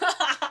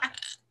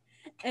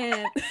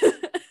 And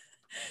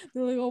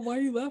they're like, oh, why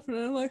are you laughing?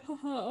 And I'm like,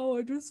 oh,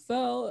 I just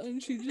fell,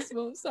 and she just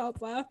won't stop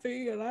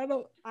laughing, and I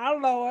don't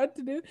know what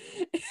to do.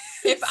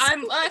 If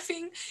I'm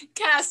laughing,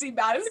 Cassie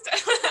about to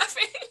start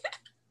laughing.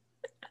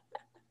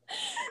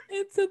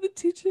 And so the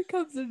teacher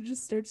comes and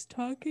just starts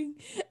talking,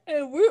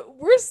 and we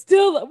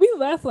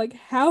laugh like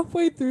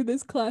halfway through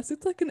this class.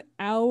 It's like an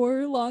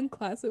hour-long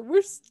class, and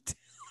we're still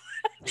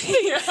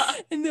Yeah.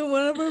 And then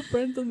one of our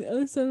friends on the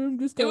other side of him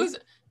just goes,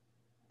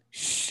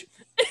 shh.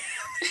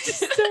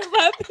 Just start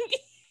laughing.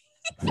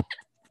 And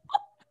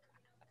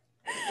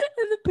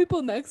the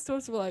people next to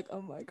us were like,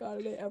 oh my god,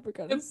 are they ever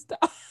gonna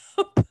stop?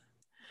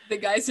 The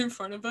guys in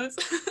front of us.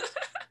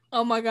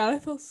 Oh my god, I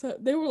feel so.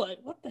 They were like,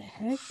 what the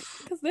heck?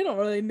 Because they don't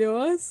really know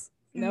us.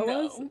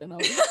 No. Us. And I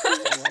was like,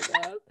 oh my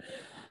god.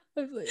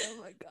 I was like, oh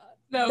my god.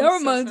 That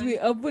reminds me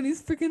of when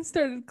he's freaking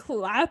started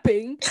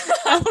clapping.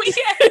 Oh,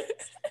 yes.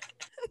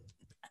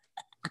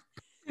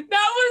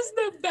 That was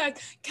the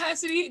best.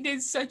 Cassidy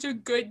did such a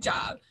good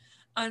job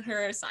on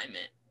her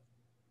assignment.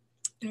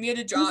 And we had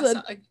to draw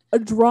a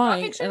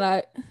drawing.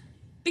 And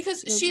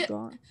because she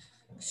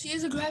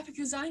is a graphic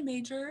design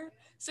major.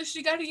 So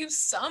she got to use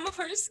some of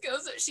her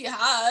skills that she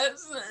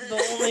has.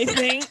 The only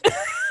thing.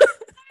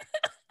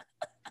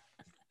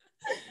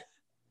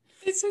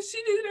 And so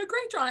she did a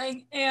great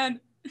drawing. And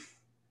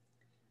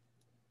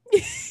the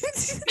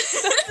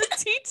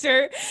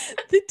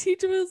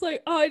teacher was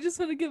like, oh, I just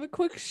want to give a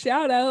quick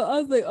shout out. I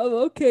was like,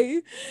 oh,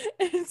 okay.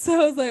 And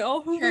so I was like,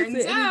 oh, who was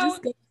it? And he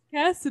just goes,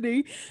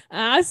 Cassidy.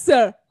 And I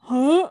said,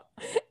 huh?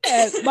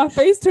 And my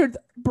face turned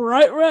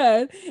bright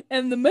red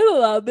in the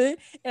middle of it,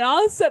 and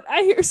all of a sudden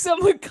I hear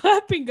someone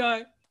clapping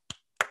going,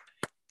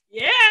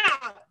 yeah,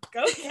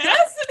 go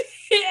Cassidy.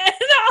 And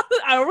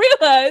I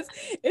realize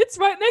it's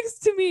right next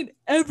to me and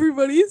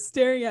everybody is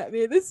staring at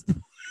me at this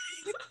point.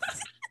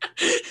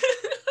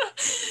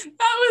 That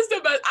was the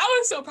best. I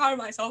was so proud of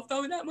myself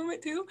though in that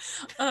moment too.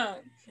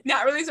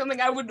 Not really something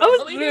I would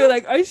normally do.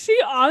 Like, is she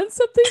on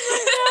something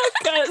right now?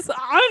 Because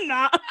I'm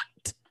not.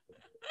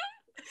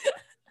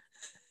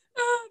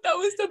 That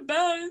was the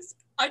best.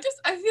 I feel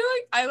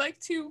like I like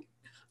to.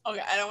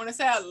 Okay, I don't want to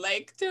say I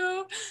like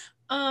to.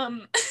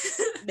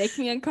 Make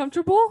me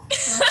uncomfortable.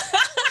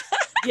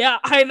 Yeah,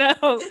 I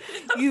know.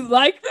 You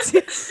like to.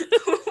 When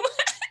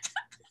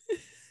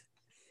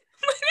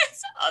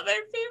it's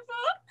other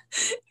people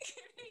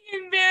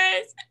getting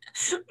embarrassed,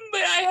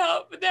 but I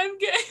help them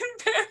get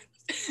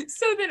embarrassed,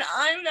 so then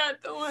I'm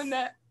not the one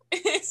that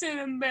isn't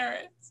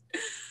embarrassed.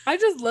 I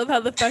just love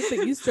how the fact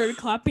that you started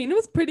clapping, it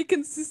was pretty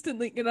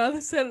consistently, and all of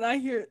a sudden I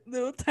heir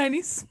little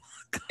tiny small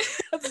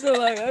claps. They're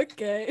like,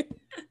 okay.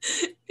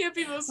 Yeah,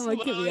 people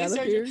like, get me out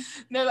of here.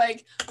 They're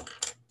like,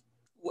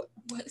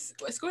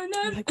 what's going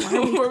on? Like, why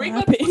are we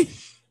clapping?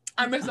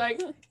 I'm just like,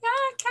 yeah,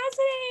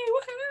 Cassidy,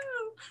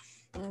 woohoo!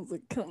 I was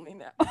like, kill me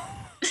now.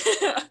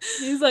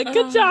 He's like,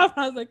 good job.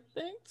 I was like,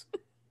 thanks.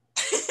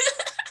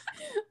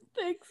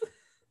 Thanks.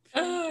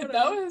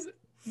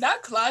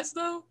 That class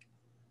though.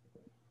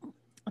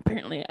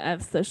 Apparently, I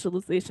have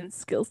socialization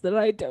skills that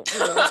I don't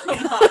know. Oh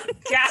my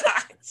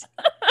gosh.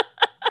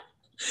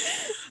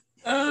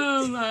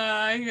 Oh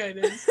my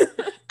goodness.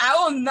 I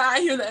will not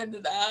hear the end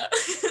of that.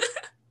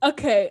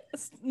 Okay,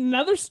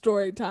 another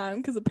story time,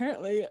 because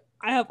apparently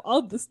I have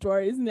all the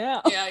stories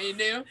now. Yeah, you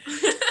do.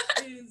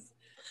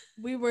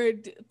 We were,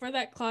 for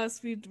that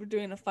class, we were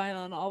doing a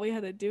final, and all we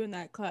had to do in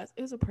that class,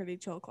 it was a pretty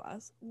chill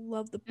class.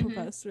 Love the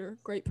professor,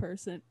 great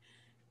person.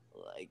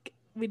 Like,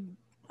 I'm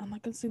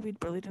not gonna say we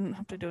really didn't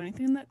have to do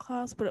anything in that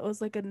class, but it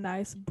was like a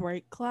nice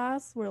break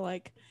class where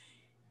like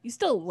you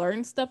still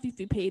learn stuff if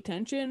you pay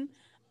attention,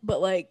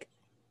 but like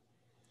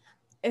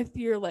if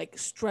you're like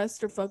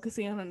stressed or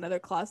focusing on another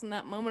class in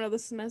that moment of the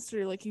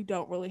semester, like you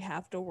don't really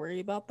have to worry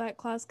about that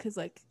class because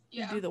like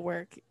you do the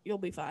work, you'll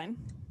be fine.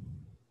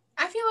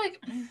 I feel like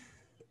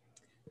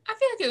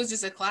it was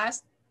just a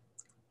class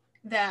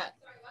that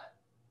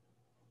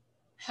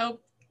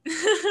helped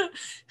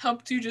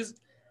you just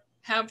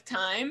have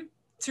time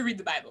to read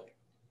the Bible.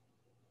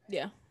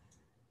 Yeah.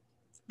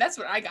 That's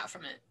what I got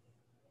from it.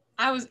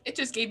 It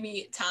just gave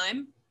me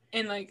time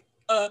and like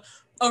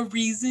a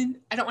reason.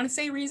 I don't want to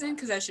say reason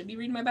because I should be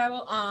reading my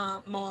Bible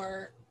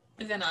more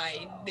than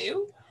I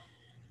do.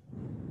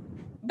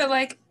 But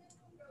like,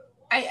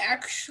 I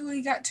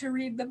actually got to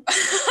read the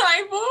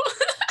Bible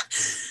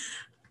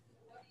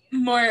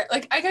more.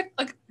 Like I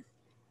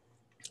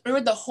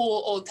read the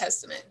whole Old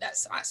Testament that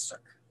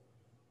semester.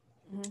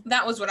 Mm-hmm.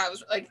 That was what I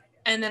was like.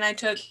 And then I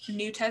took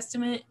New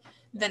Testament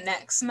the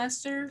next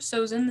semester. So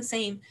it was in the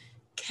same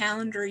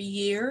calendar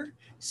year.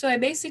 So I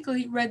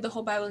basically read the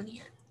whole Bible in a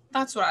year.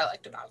 That's what I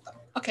liked about them.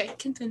 Okay,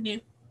 continue.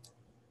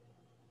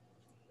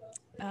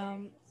 I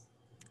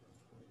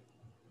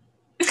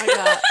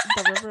got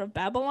The River of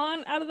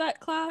Babylon out of that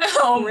class.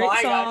 Oh Great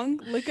my song.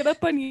 God. Look it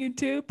up on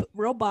YouTube.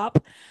 Real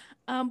bop.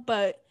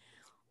 But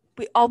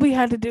all we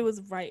had to do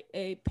was write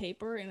a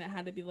paper, and it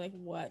had to be like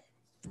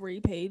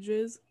 3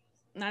 pages?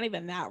 Not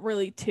even that,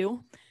 really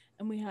 2.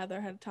 And we had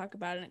to talk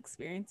about an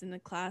experience in the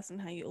class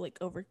and how you like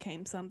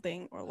overcame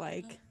something, or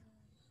like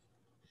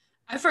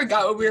I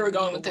forgot where we were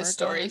going with this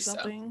story.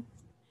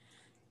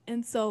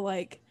 And so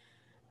like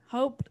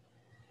Hope,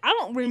 I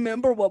don't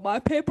remember what my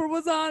paper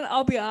was on.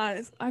 I'll be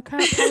honest. I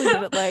kind of probably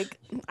did it like,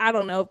 I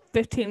don't know,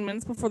 15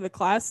 minutes before the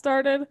class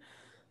started,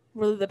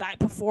 really the night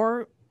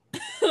before.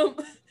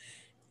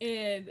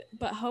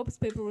 But Hope's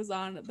paper was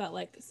on about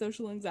like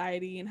social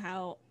anxiety and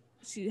how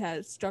she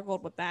has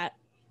struggled with that,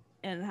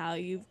 and how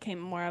you've came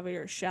more out of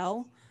your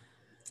shell,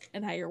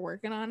 and how you're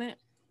working on it.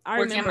 I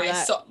remember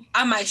that.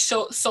 My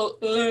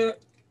social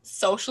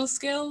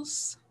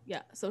skills.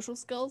 Yeah, social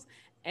skills.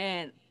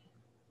 And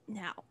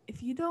now,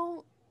 if you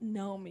don't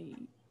know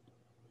me,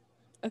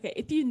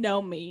 if you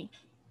know me,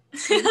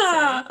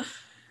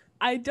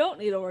 I don't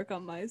need to work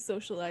on my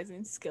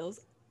socializing skills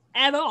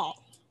at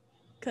all,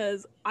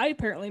 because I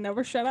apparently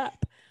never shut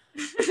up.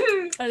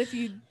 But if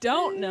you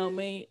don't know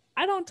me,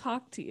 I don't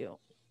talk to you.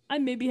 I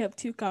maybe have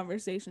 2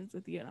 conversations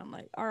with you, and I'm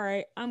like, all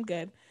right, I'm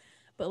good.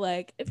 But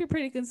like, if you're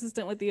pretty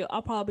consistent with you,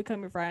 I'll probably become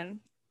your friend.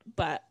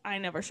 But I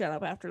never shut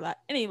up after that.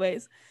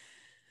 Anyways.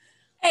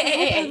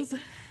 Hey.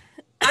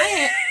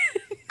 I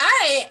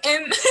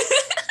am.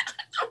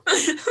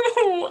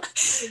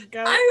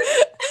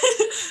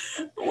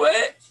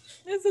 What?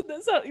 You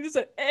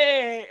said,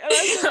 hey. And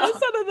I said, that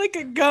sounded like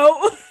a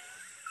goat.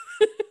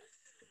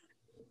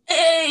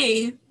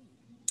 Hey.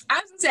 I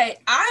was going to say,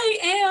 I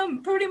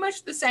am pretty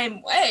much the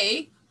same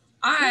way.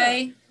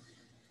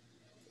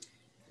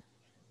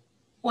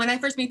 When I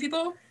first meet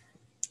people,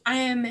 I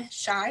am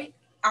shy,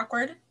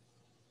 awkward,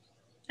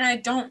 and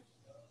I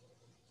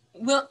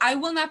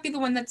will not be the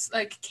one that's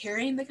like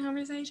carrying the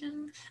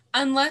conversation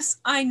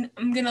unless I'm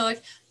gonna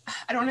like,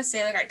 I don't want to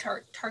say like I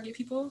target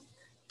people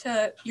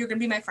to, you're gonna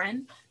be my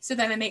friend, so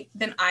then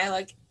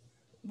I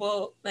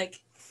will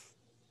like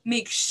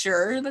make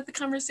sure that the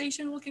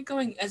conversation will get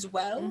going as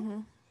well. Mm-hmm.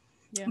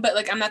 Yeah. But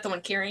like, I'm not the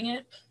one carrying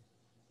it.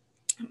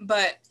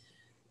 But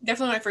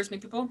definitely when I first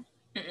meet people,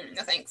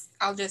 no thanks.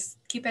 I'll just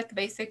keep at the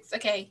basics.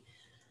 Okay.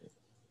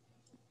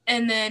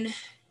 And then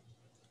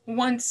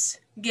once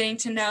getting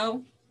to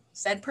know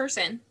said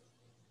person,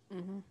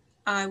 mm-hmm.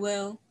 I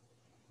will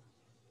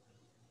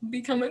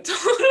become a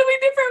totally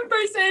different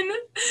person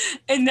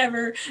and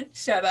never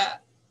shut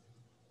up.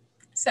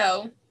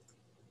 So.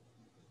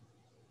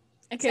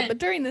 Okay, but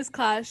during this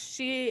class,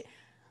 she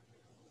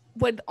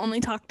would only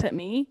talk to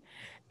me.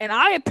 And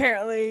I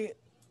apparently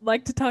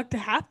like to talk to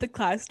half the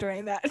class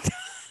during that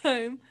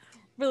time.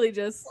 Really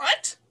just...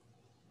 What?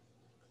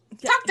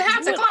 Talk to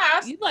half the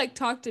class? You'd like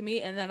talk to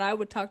me, and then I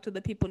would talk to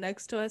the people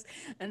next to us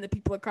and the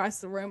people across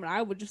the room, and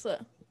I would just...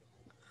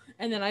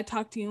 and then I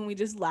talk to you, and we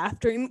just laugh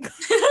during...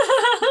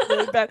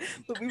 really bad,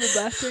 but we would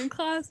laugh during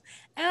class.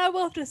 And I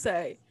will have to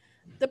say,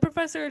 the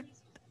professor...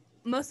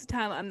 Most of the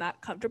time, I'm not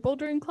comfortable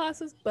during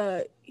classes,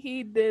 but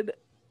he did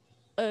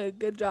a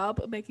good job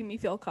of making me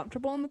feel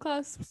comfortable in the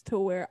class to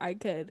where I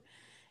could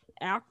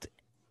act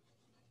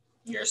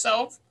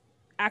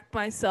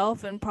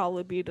myself and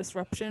probably be a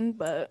disruption,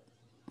 but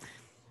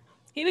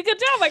he did a good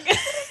job, I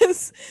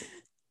guess.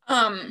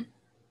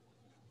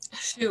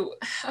 Shoot,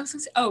 I was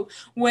gonna say,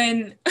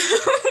 when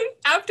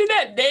after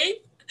that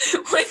day,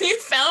 when you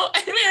fell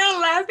and we were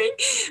laughing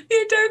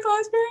the entire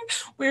class period,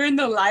 we were in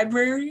the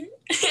library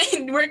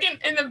and working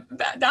in the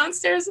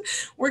downstairs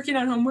working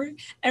on homework,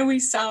 and we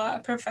saw a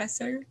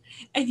professor,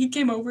 and he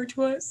came over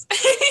to us and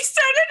he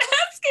started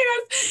asking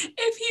us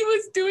if he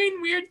was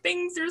doing weird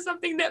things or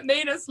something that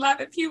made us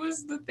laugh, if he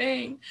was the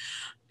thing.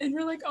 And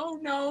we're like, oh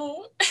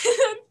no.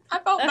 I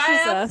felt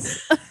bad.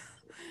 Us.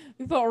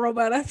 We felt real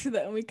bad after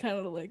that, and we kind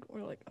of like,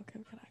 we're like, okay,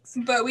 relax.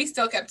 But we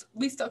still kept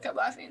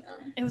laughing though.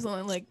 It was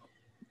only like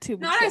 2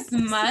 weeks. Not as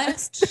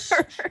much.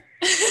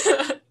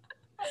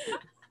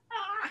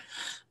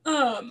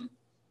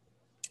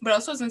 But I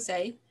was gonna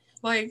say,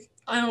 like,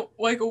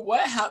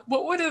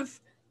 what would have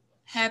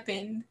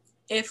happened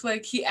if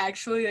like he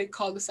actually like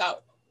called us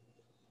out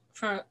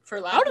for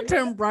laughing? I would have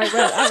turned bright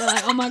red. I was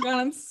like, oh my god,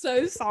 I'm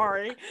so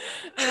sorry.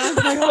 And I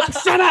was like, oh,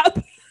 shut up.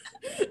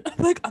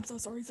 I'm like, I'm so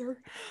sorry, sir.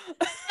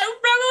 I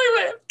probably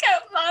would have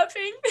kept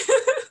laughing.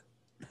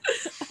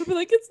 I'd be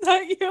like, it's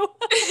not you.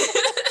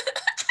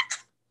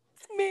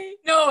 It's me.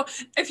 No,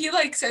 if he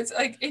like says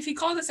like if he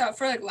called us out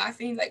for like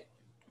laughing, like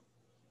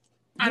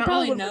I He don't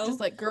probably really would've been know. just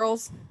like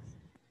girls.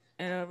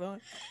 And I'd be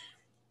like,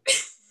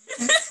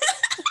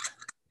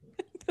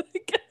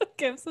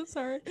 okay, I'm so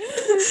sorry.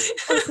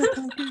 I'm so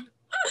sorry.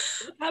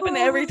 It happened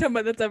every time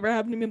that's ever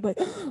happened to me. I'm like,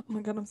 oh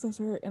my god, I'm so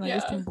sorry. And I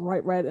just Yeah. turn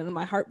bright red and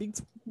my heart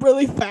beats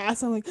really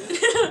fast. I'm like,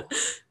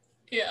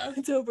 Yeah.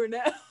 it's over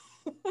now.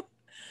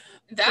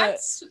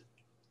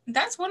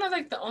 That's one of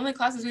like the only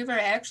classes we've ever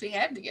actually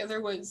had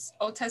together was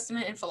Old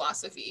Testament and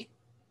philosophy.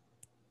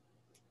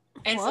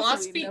 And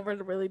philosophy never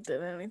really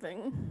did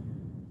anything.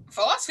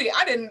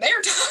 I didn't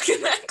dare talk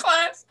in that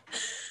class.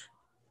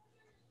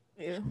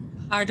 Yeah.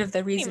 Part of the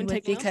I didn't reason even was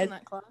take notes because in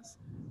that class.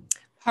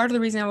 part of the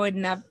reason I would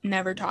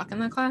never talk in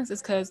the class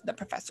is because the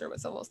professor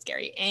was a little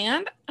scary,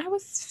 and I I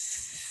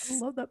was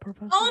love that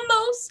professor.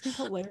 almost. He's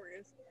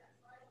hilarious.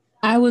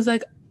 I was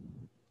like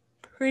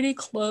pretty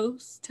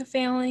close to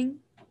failing,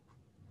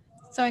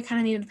 so I kind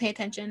of needed to pay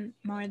attention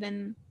more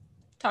than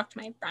talk to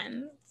my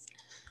friends.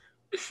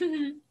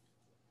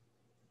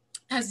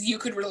 As you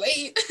could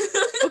relate.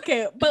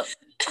 Okay, but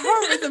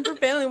her reason for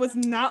failing was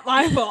not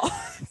my fault.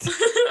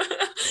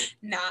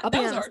 Nah, I'll that be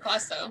was a honest. hard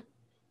class though.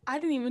 I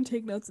didn't even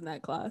take notes in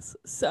that class,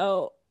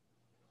 so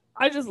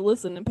I just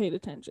listened and paid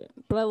attention.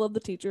 But I love the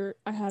teacher.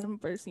 I had him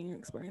for senior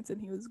experience, and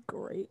he was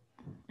great.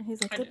 And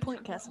he's like, I "Good didn't point,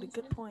 have Cassidy. those.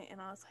 Good point."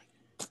 And I was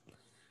like,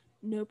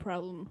 "No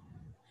problem."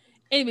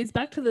 Anyways,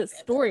 back to the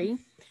story.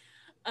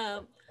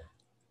 Hope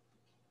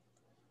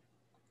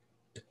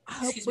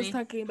Excuse was me.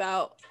 talking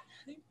about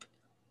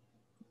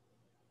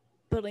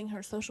building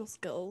her social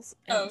skills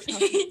and Oh, how she's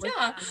working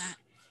yeah. on that.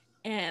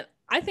 And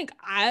I think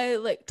I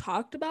like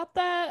talked about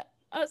that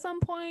at some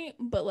point,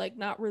 but like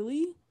not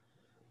really.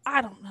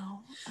 I don't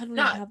know. I don't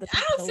No, even have the I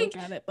time don't to think-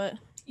 look at it, but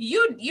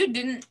You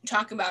didn't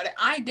talk about it.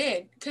 I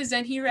did, because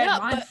then he read Yeah,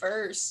 mine but-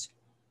 first,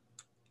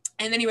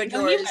 and then he read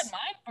no, he yours. read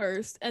mine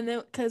first, and then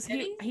because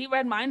Did he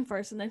read mine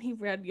first, and then he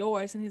read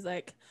yours, and he's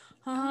like,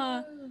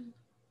 haha, Oh.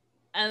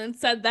 and then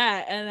said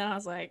that, and then I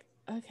was like,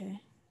 okay,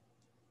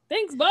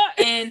 thanks, but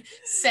And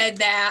said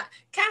that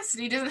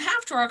Cassidy doesn't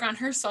have to work on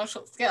her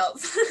social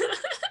skills.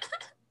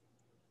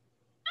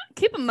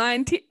 keep in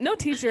mind, no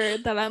teacher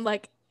that I'm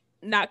like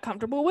not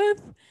comfortable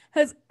with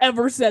has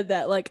ever said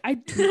that. Like, I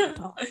do not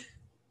talk.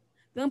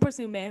 The only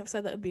person who may have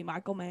said that would be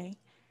Michael May.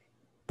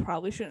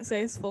 Probably shouldn't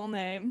say his full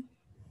name.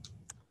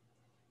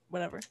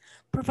 Whatever.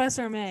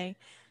 Professor May.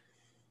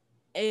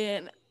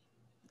 And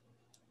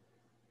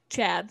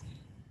Chad.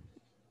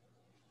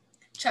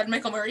 Chad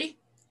Michael Murray.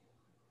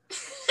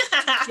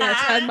 Yeah,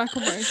 Chad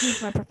Michael Murray.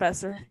 He's my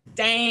professor.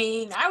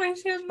 Dang, I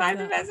wish he was my Yeah.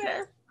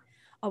 professor.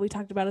 All we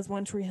talked about is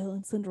One Tree Hill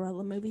and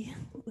Cinderella movie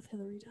with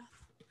Hilary Duff.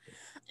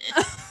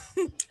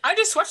 I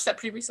just watched that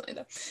pretty recently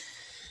though.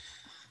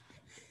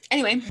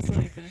 Anyway, I still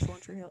need to finish One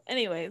Tree Hill.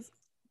 Anyways,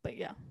 but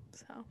yeah,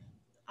 so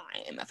I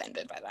am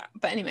offended by that.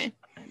 But anyway,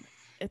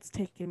 it's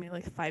taken me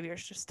like 5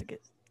 years just to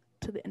get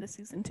to the end of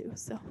season 2.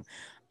 So,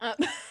 oh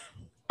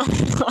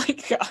my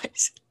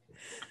gosh.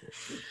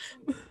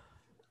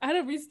 I had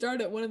to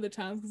restart it one of the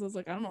times because I was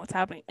like, I don't know what's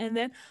happening. And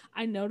then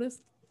I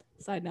noticed,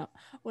 side note,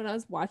 when I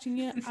was watching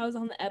it, I was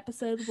on the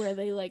episode where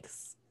they like,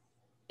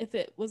 if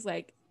it was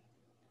like,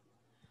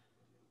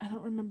 I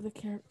don't remember the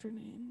character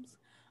names.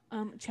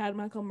 Chad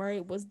Michael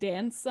Murray was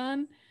Dan's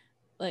son,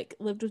 like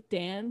lived with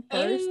Dan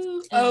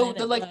first. Oh, and then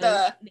the it like was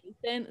the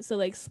Nathan. So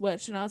like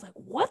switched, and I was like,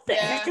 what the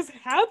Yeah. heck is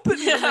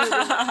happening? And I was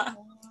like,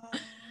 "Wow,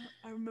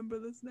 I remember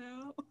this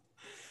now.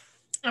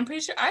 I'm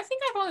pretty sure. I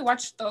think I've only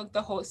watched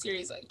the whole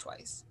series like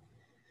twice.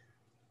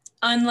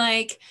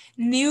 Unlike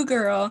New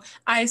Girl,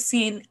 I've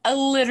seen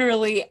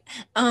literally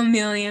a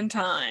million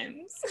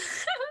times.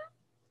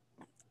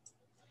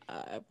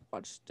 I've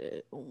watched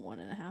it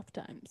 1.5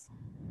 times.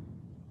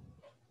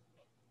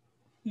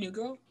 New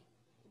Girl?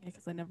 Yeah,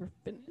 because I never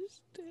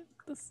finished it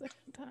the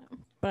second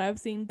time. But I've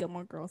seen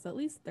Gilmore Girls at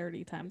least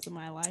 30 times in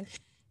my life.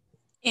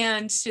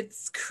 And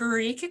Schitt's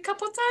Creek a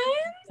couple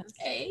times.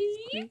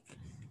 Hey.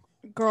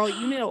 Girl,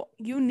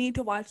 you need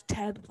to watch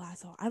Ted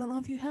Lasso. I don't know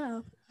if you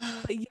have,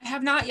 but you I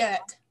have not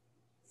yet.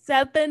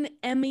 7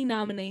 Emmy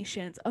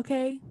nominations.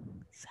 Okay,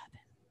 7.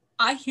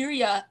 I hear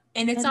ya,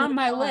 and it's And on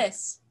my then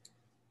list.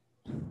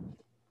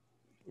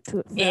 To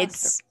it faster.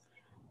 It's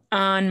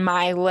on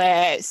my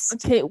list.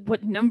 Okay,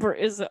 what number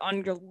is it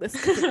on your list?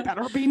 'Cause it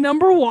better be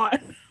number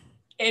 1.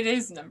 It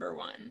is number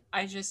 1.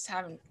 I just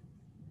haven't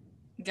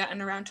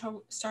gotten around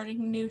to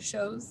starting new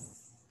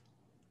shows.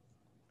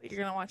 You're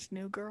gonna watch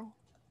New Girl.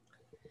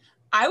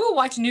 I will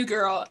watch New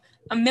Girl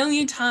a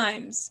million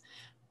times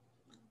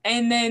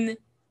and then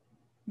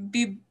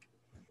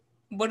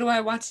what do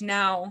I watch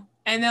now?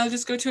 And I'll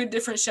just go to a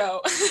different show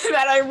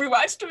that I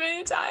rewatched a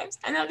million times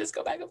and I'll just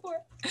go back and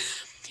forth.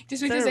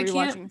 Just because I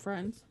can't. Rewatching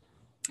Friends.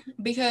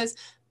 Because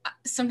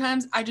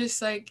sometimes I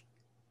just like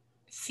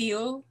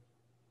feel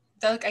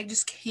that like I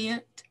just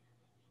can't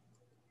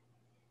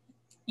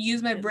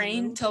use my In the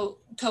brain mood.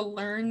 to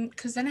learn,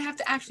 because then I have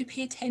to actually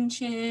pay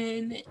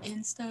attention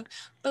and stuff.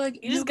 But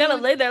like You just gotta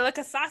lay there like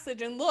a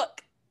sausage and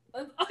look.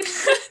 That's all you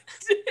have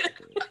to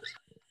do.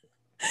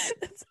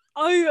 That's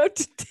all you have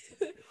to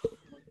do.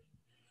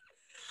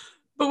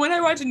 But when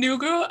I watch New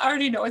Girl, I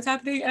already know what's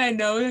happening, and I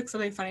know like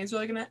something funny is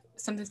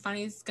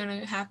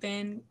gonna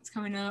happen. It's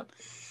coming up,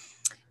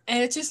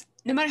 and it's just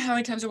no matter how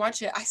many times I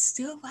watch it, I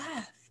still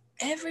laugh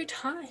every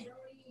time.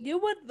 You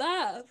would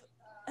laugh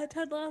at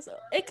Ted Lasso.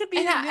 It could be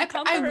And your new I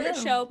comfort will.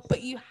 show,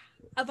 but you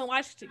haven't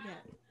watched it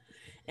yet.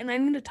 And I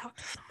need to talk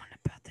to someone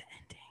about the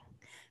ending.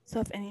 So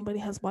if anybody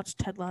has watched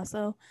Ted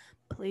Lasso,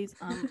 please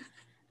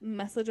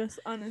message us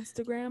on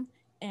Instagram,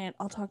 and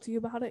I'll talk to you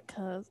about it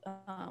because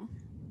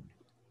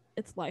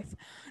it's life.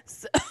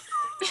 So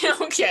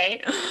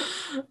Okay.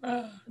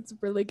 it's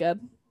really good.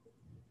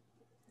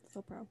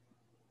 So proud.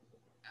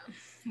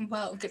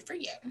 Well, good for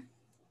you.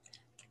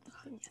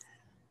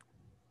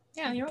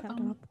 Yeah, you're Kind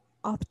welcome. of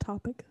off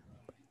topic.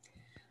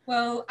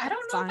 Well, I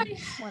don't know Fine.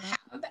 if Why I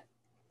not? have.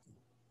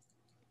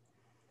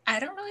 I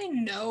don't really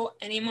know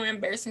any more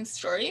embarrassing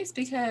stories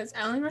because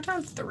I only wrote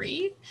down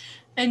 3,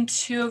 and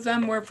 2 of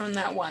them were from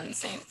that one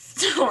same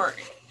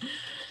story.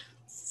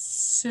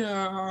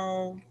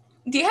 So,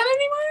 do you have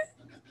any more?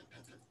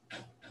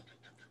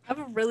 I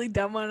have a really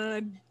dumb one, and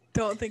I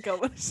don't think I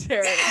want to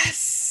share it.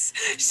 Yes!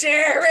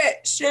 Share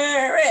it!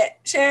 Share it!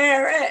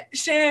 Share it!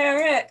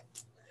 Share it!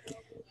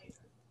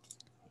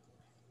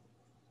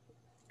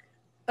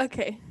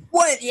 Okay.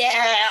 What? Yeah!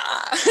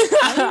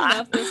 I don't even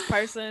know if this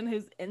person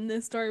who's in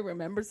this story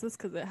remembers this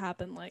because it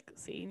happened like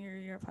senior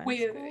year of high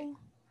Wait. school.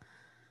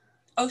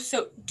 Oh,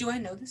 so do I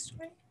know this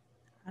story?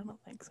 I don't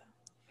think so.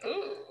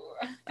 Ooh.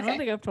 I don't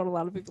think I've told a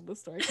lot of people this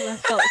story because I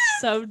felt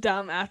so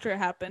dumb after it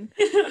happened.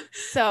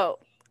 So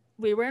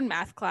we were in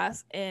math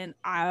class, and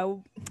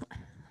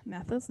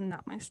math is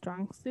not my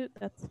strong suit.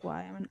 That's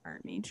why I'm an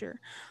art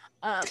major.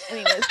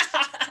 Anyways,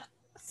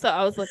 so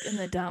I was like in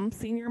the dumb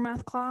senior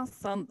math class.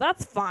 So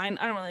that's fine.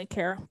 I don't really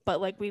care.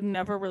 But like we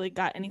never really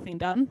got anything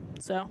done.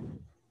 So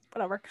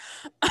whatever.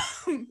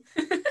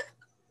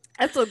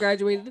 I still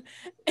graduated.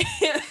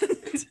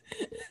 And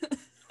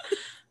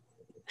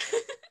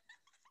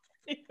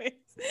anyways,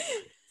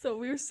 so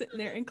we were sitting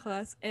there in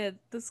class, and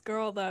this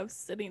girl that I was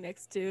sitting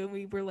next to,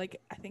 we were like,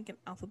 I think in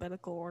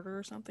alphabetical order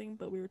or something,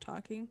 but we were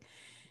talking,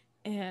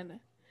 and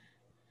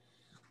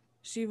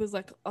she was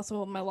like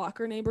also my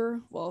locker neighbor.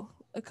 Well,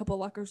 a couple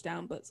lockers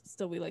down, but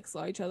still we like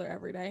saw each other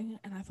every day,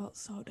 and I felt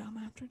so dumb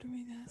after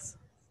doing this.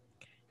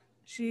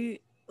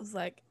 She was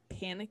like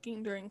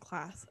panicking during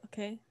class.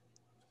 Okay,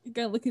 you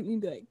gotta look at me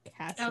and be like,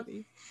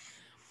 Cassidy.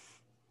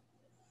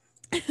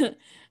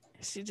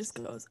 She just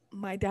goes,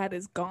 my dad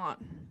is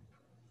gone.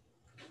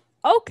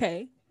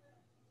 Okay.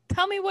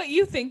 Tell me what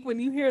you think when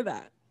you hear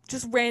that.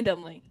 Just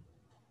randomly.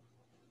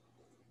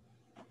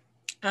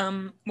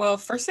 Well,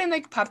 first thing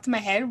that popped in my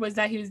head was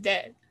that he was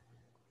dead.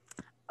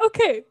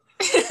 Okay.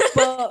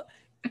 Well,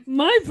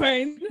 my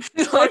brain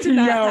did not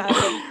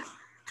happen.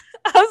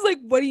 I was like,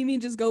 what do you mean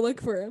just go look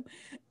for him?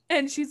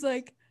 And she's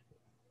like,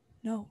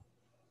 no,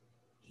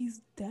 he's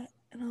dead.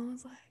 And I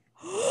was like,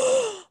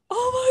 oh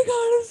my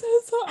God, I'm so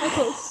sorry. I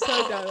felt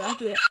so dumb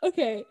after that.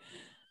 Okay.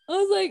 I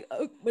was like,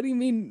 oh, what do you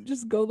mean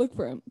just go look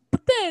for him?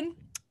 But then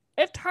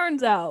it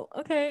turns out,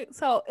 okay,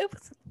 so it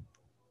was.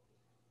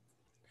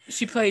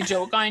 She played a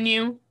joke on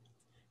you?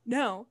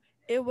 No,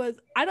 it was.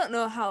 I don't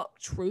know how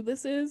true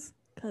this is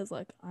because,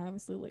 like, I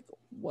obviously like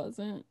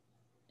wasn't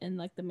in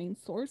like the main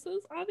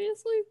sources,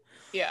 obviously.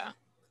 Yeah.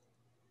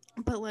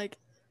 But like,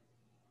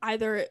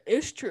 either it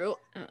is true.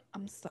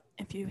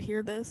 If you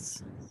hear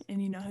this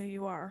and you know who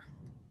you are,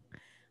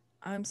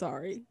 I'm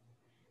sorry.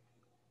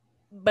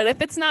 But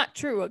if it's not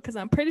true, because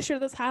I'm pretty sure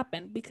this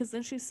happened, because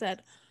then she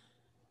said,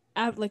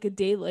 after like a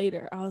day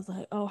later, I was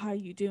like, "Oh, how are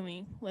you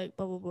doing?" Like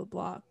blah blah blah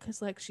blah,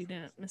 because like she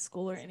didn't miss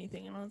school or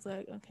anything, and I was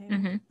like, "Okay,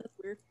 that's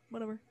weird.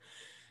 Whatever."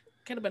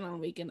 Could have been on a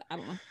weekend. I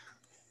don't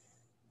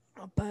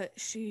know. But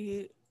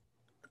she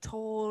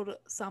told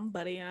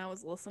somebody, and I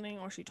was listening,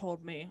 or she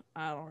told me,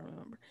 I don't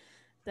remember,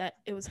 that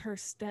it was her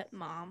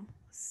stepmom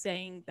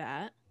saying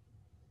that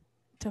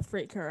to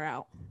freak her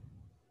out.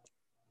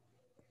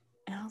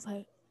 And I was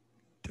like,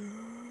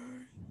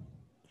 dang.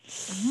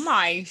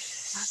 My. And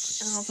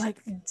I was like,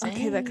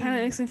 okay, that kind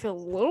of makes me feel a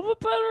little bit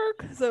better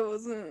because I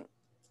wasn't.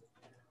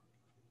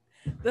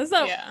 That's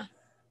not. Yeah.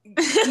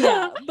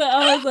 Yeah, but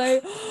I was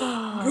like,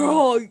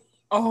 girl.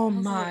 Oh I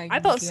my. Like, I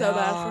felt so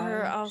bad for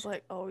her. I was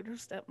like, oh, your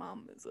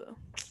stepmom is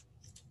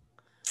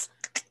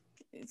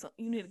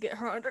you need to get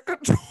her under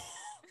control.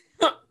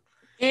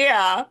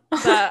 Yeah.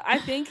 But I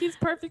think he's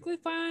perfectly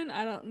fine.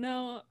 I don't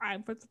know. I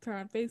put her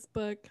on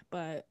Facebook,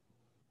 but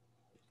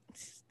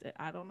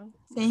I don't know.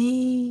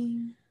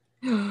 Dang.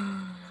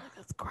 Like,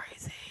 that's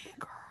crazy,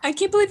 girl. I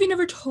can't believe you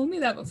never told me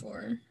that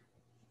before.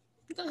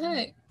 What the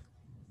heck?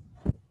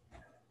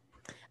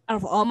 Out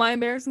of all my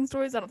embarrassing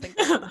stories, I don't think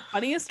that's the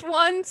funniest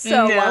one.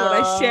 So why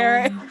would I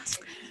share it?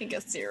 I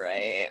guess you're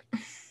right.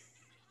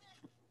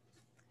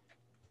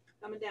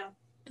 Coming down.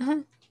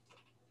 Uh-huh.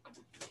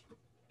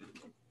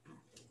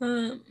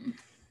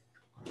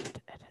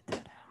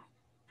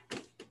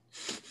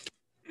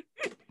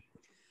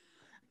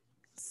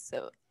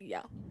 So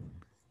yeah.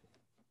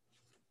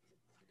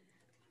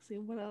 See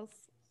what else?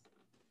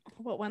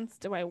 What ones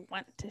do I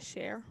want to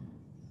share?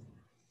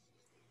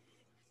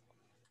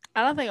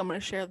 I don't think I'm gonna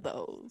share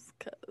those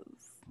because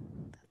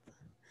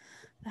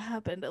that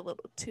happened a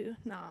little too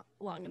not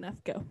long enough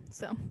ago.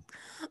 So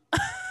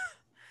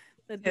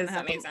that didn't Does that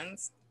happen. make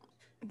sense?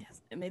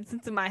 Yes, it made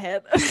sense in my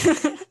head.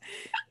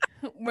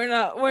 We're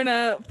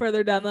not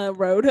further down the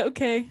road.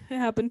 Okay, it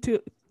happened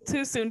too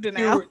soon to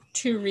now.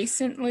 Too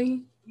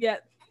recently. Yeah,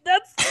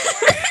 that's.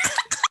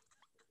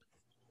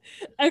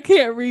 I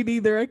can't read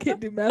either. I can't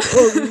do math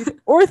or read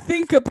or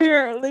think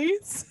apparently.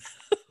 So,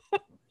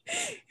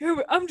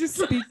 I'm just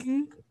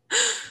speaking.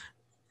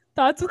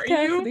 Thoughts with Are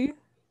you? Cassidy.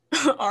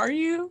 Are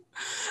you?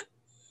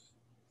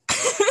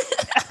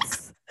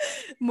 Yes.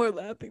 More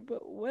laughing,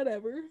 but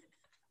whatever.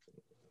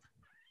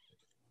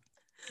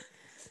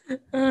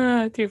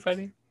 Too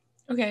funny.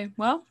 Okay,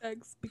 well.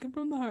 Speaking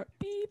from the heart.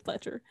 B.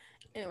 Fletcher.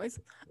 Anyways.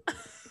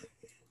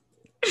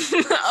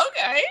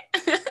 Okay.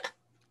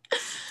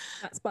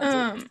 Not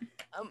sponsored.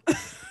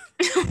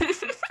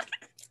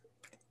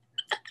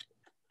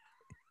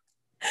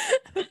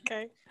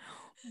 Okay.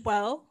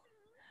 Well.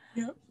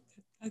 Yep.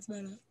 That's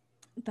about it.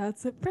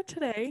 That's it for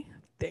today.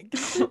 Thank you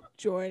for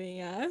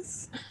joining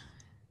us.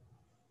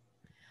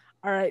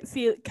 All right.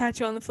 Catch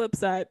you on the flip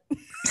side.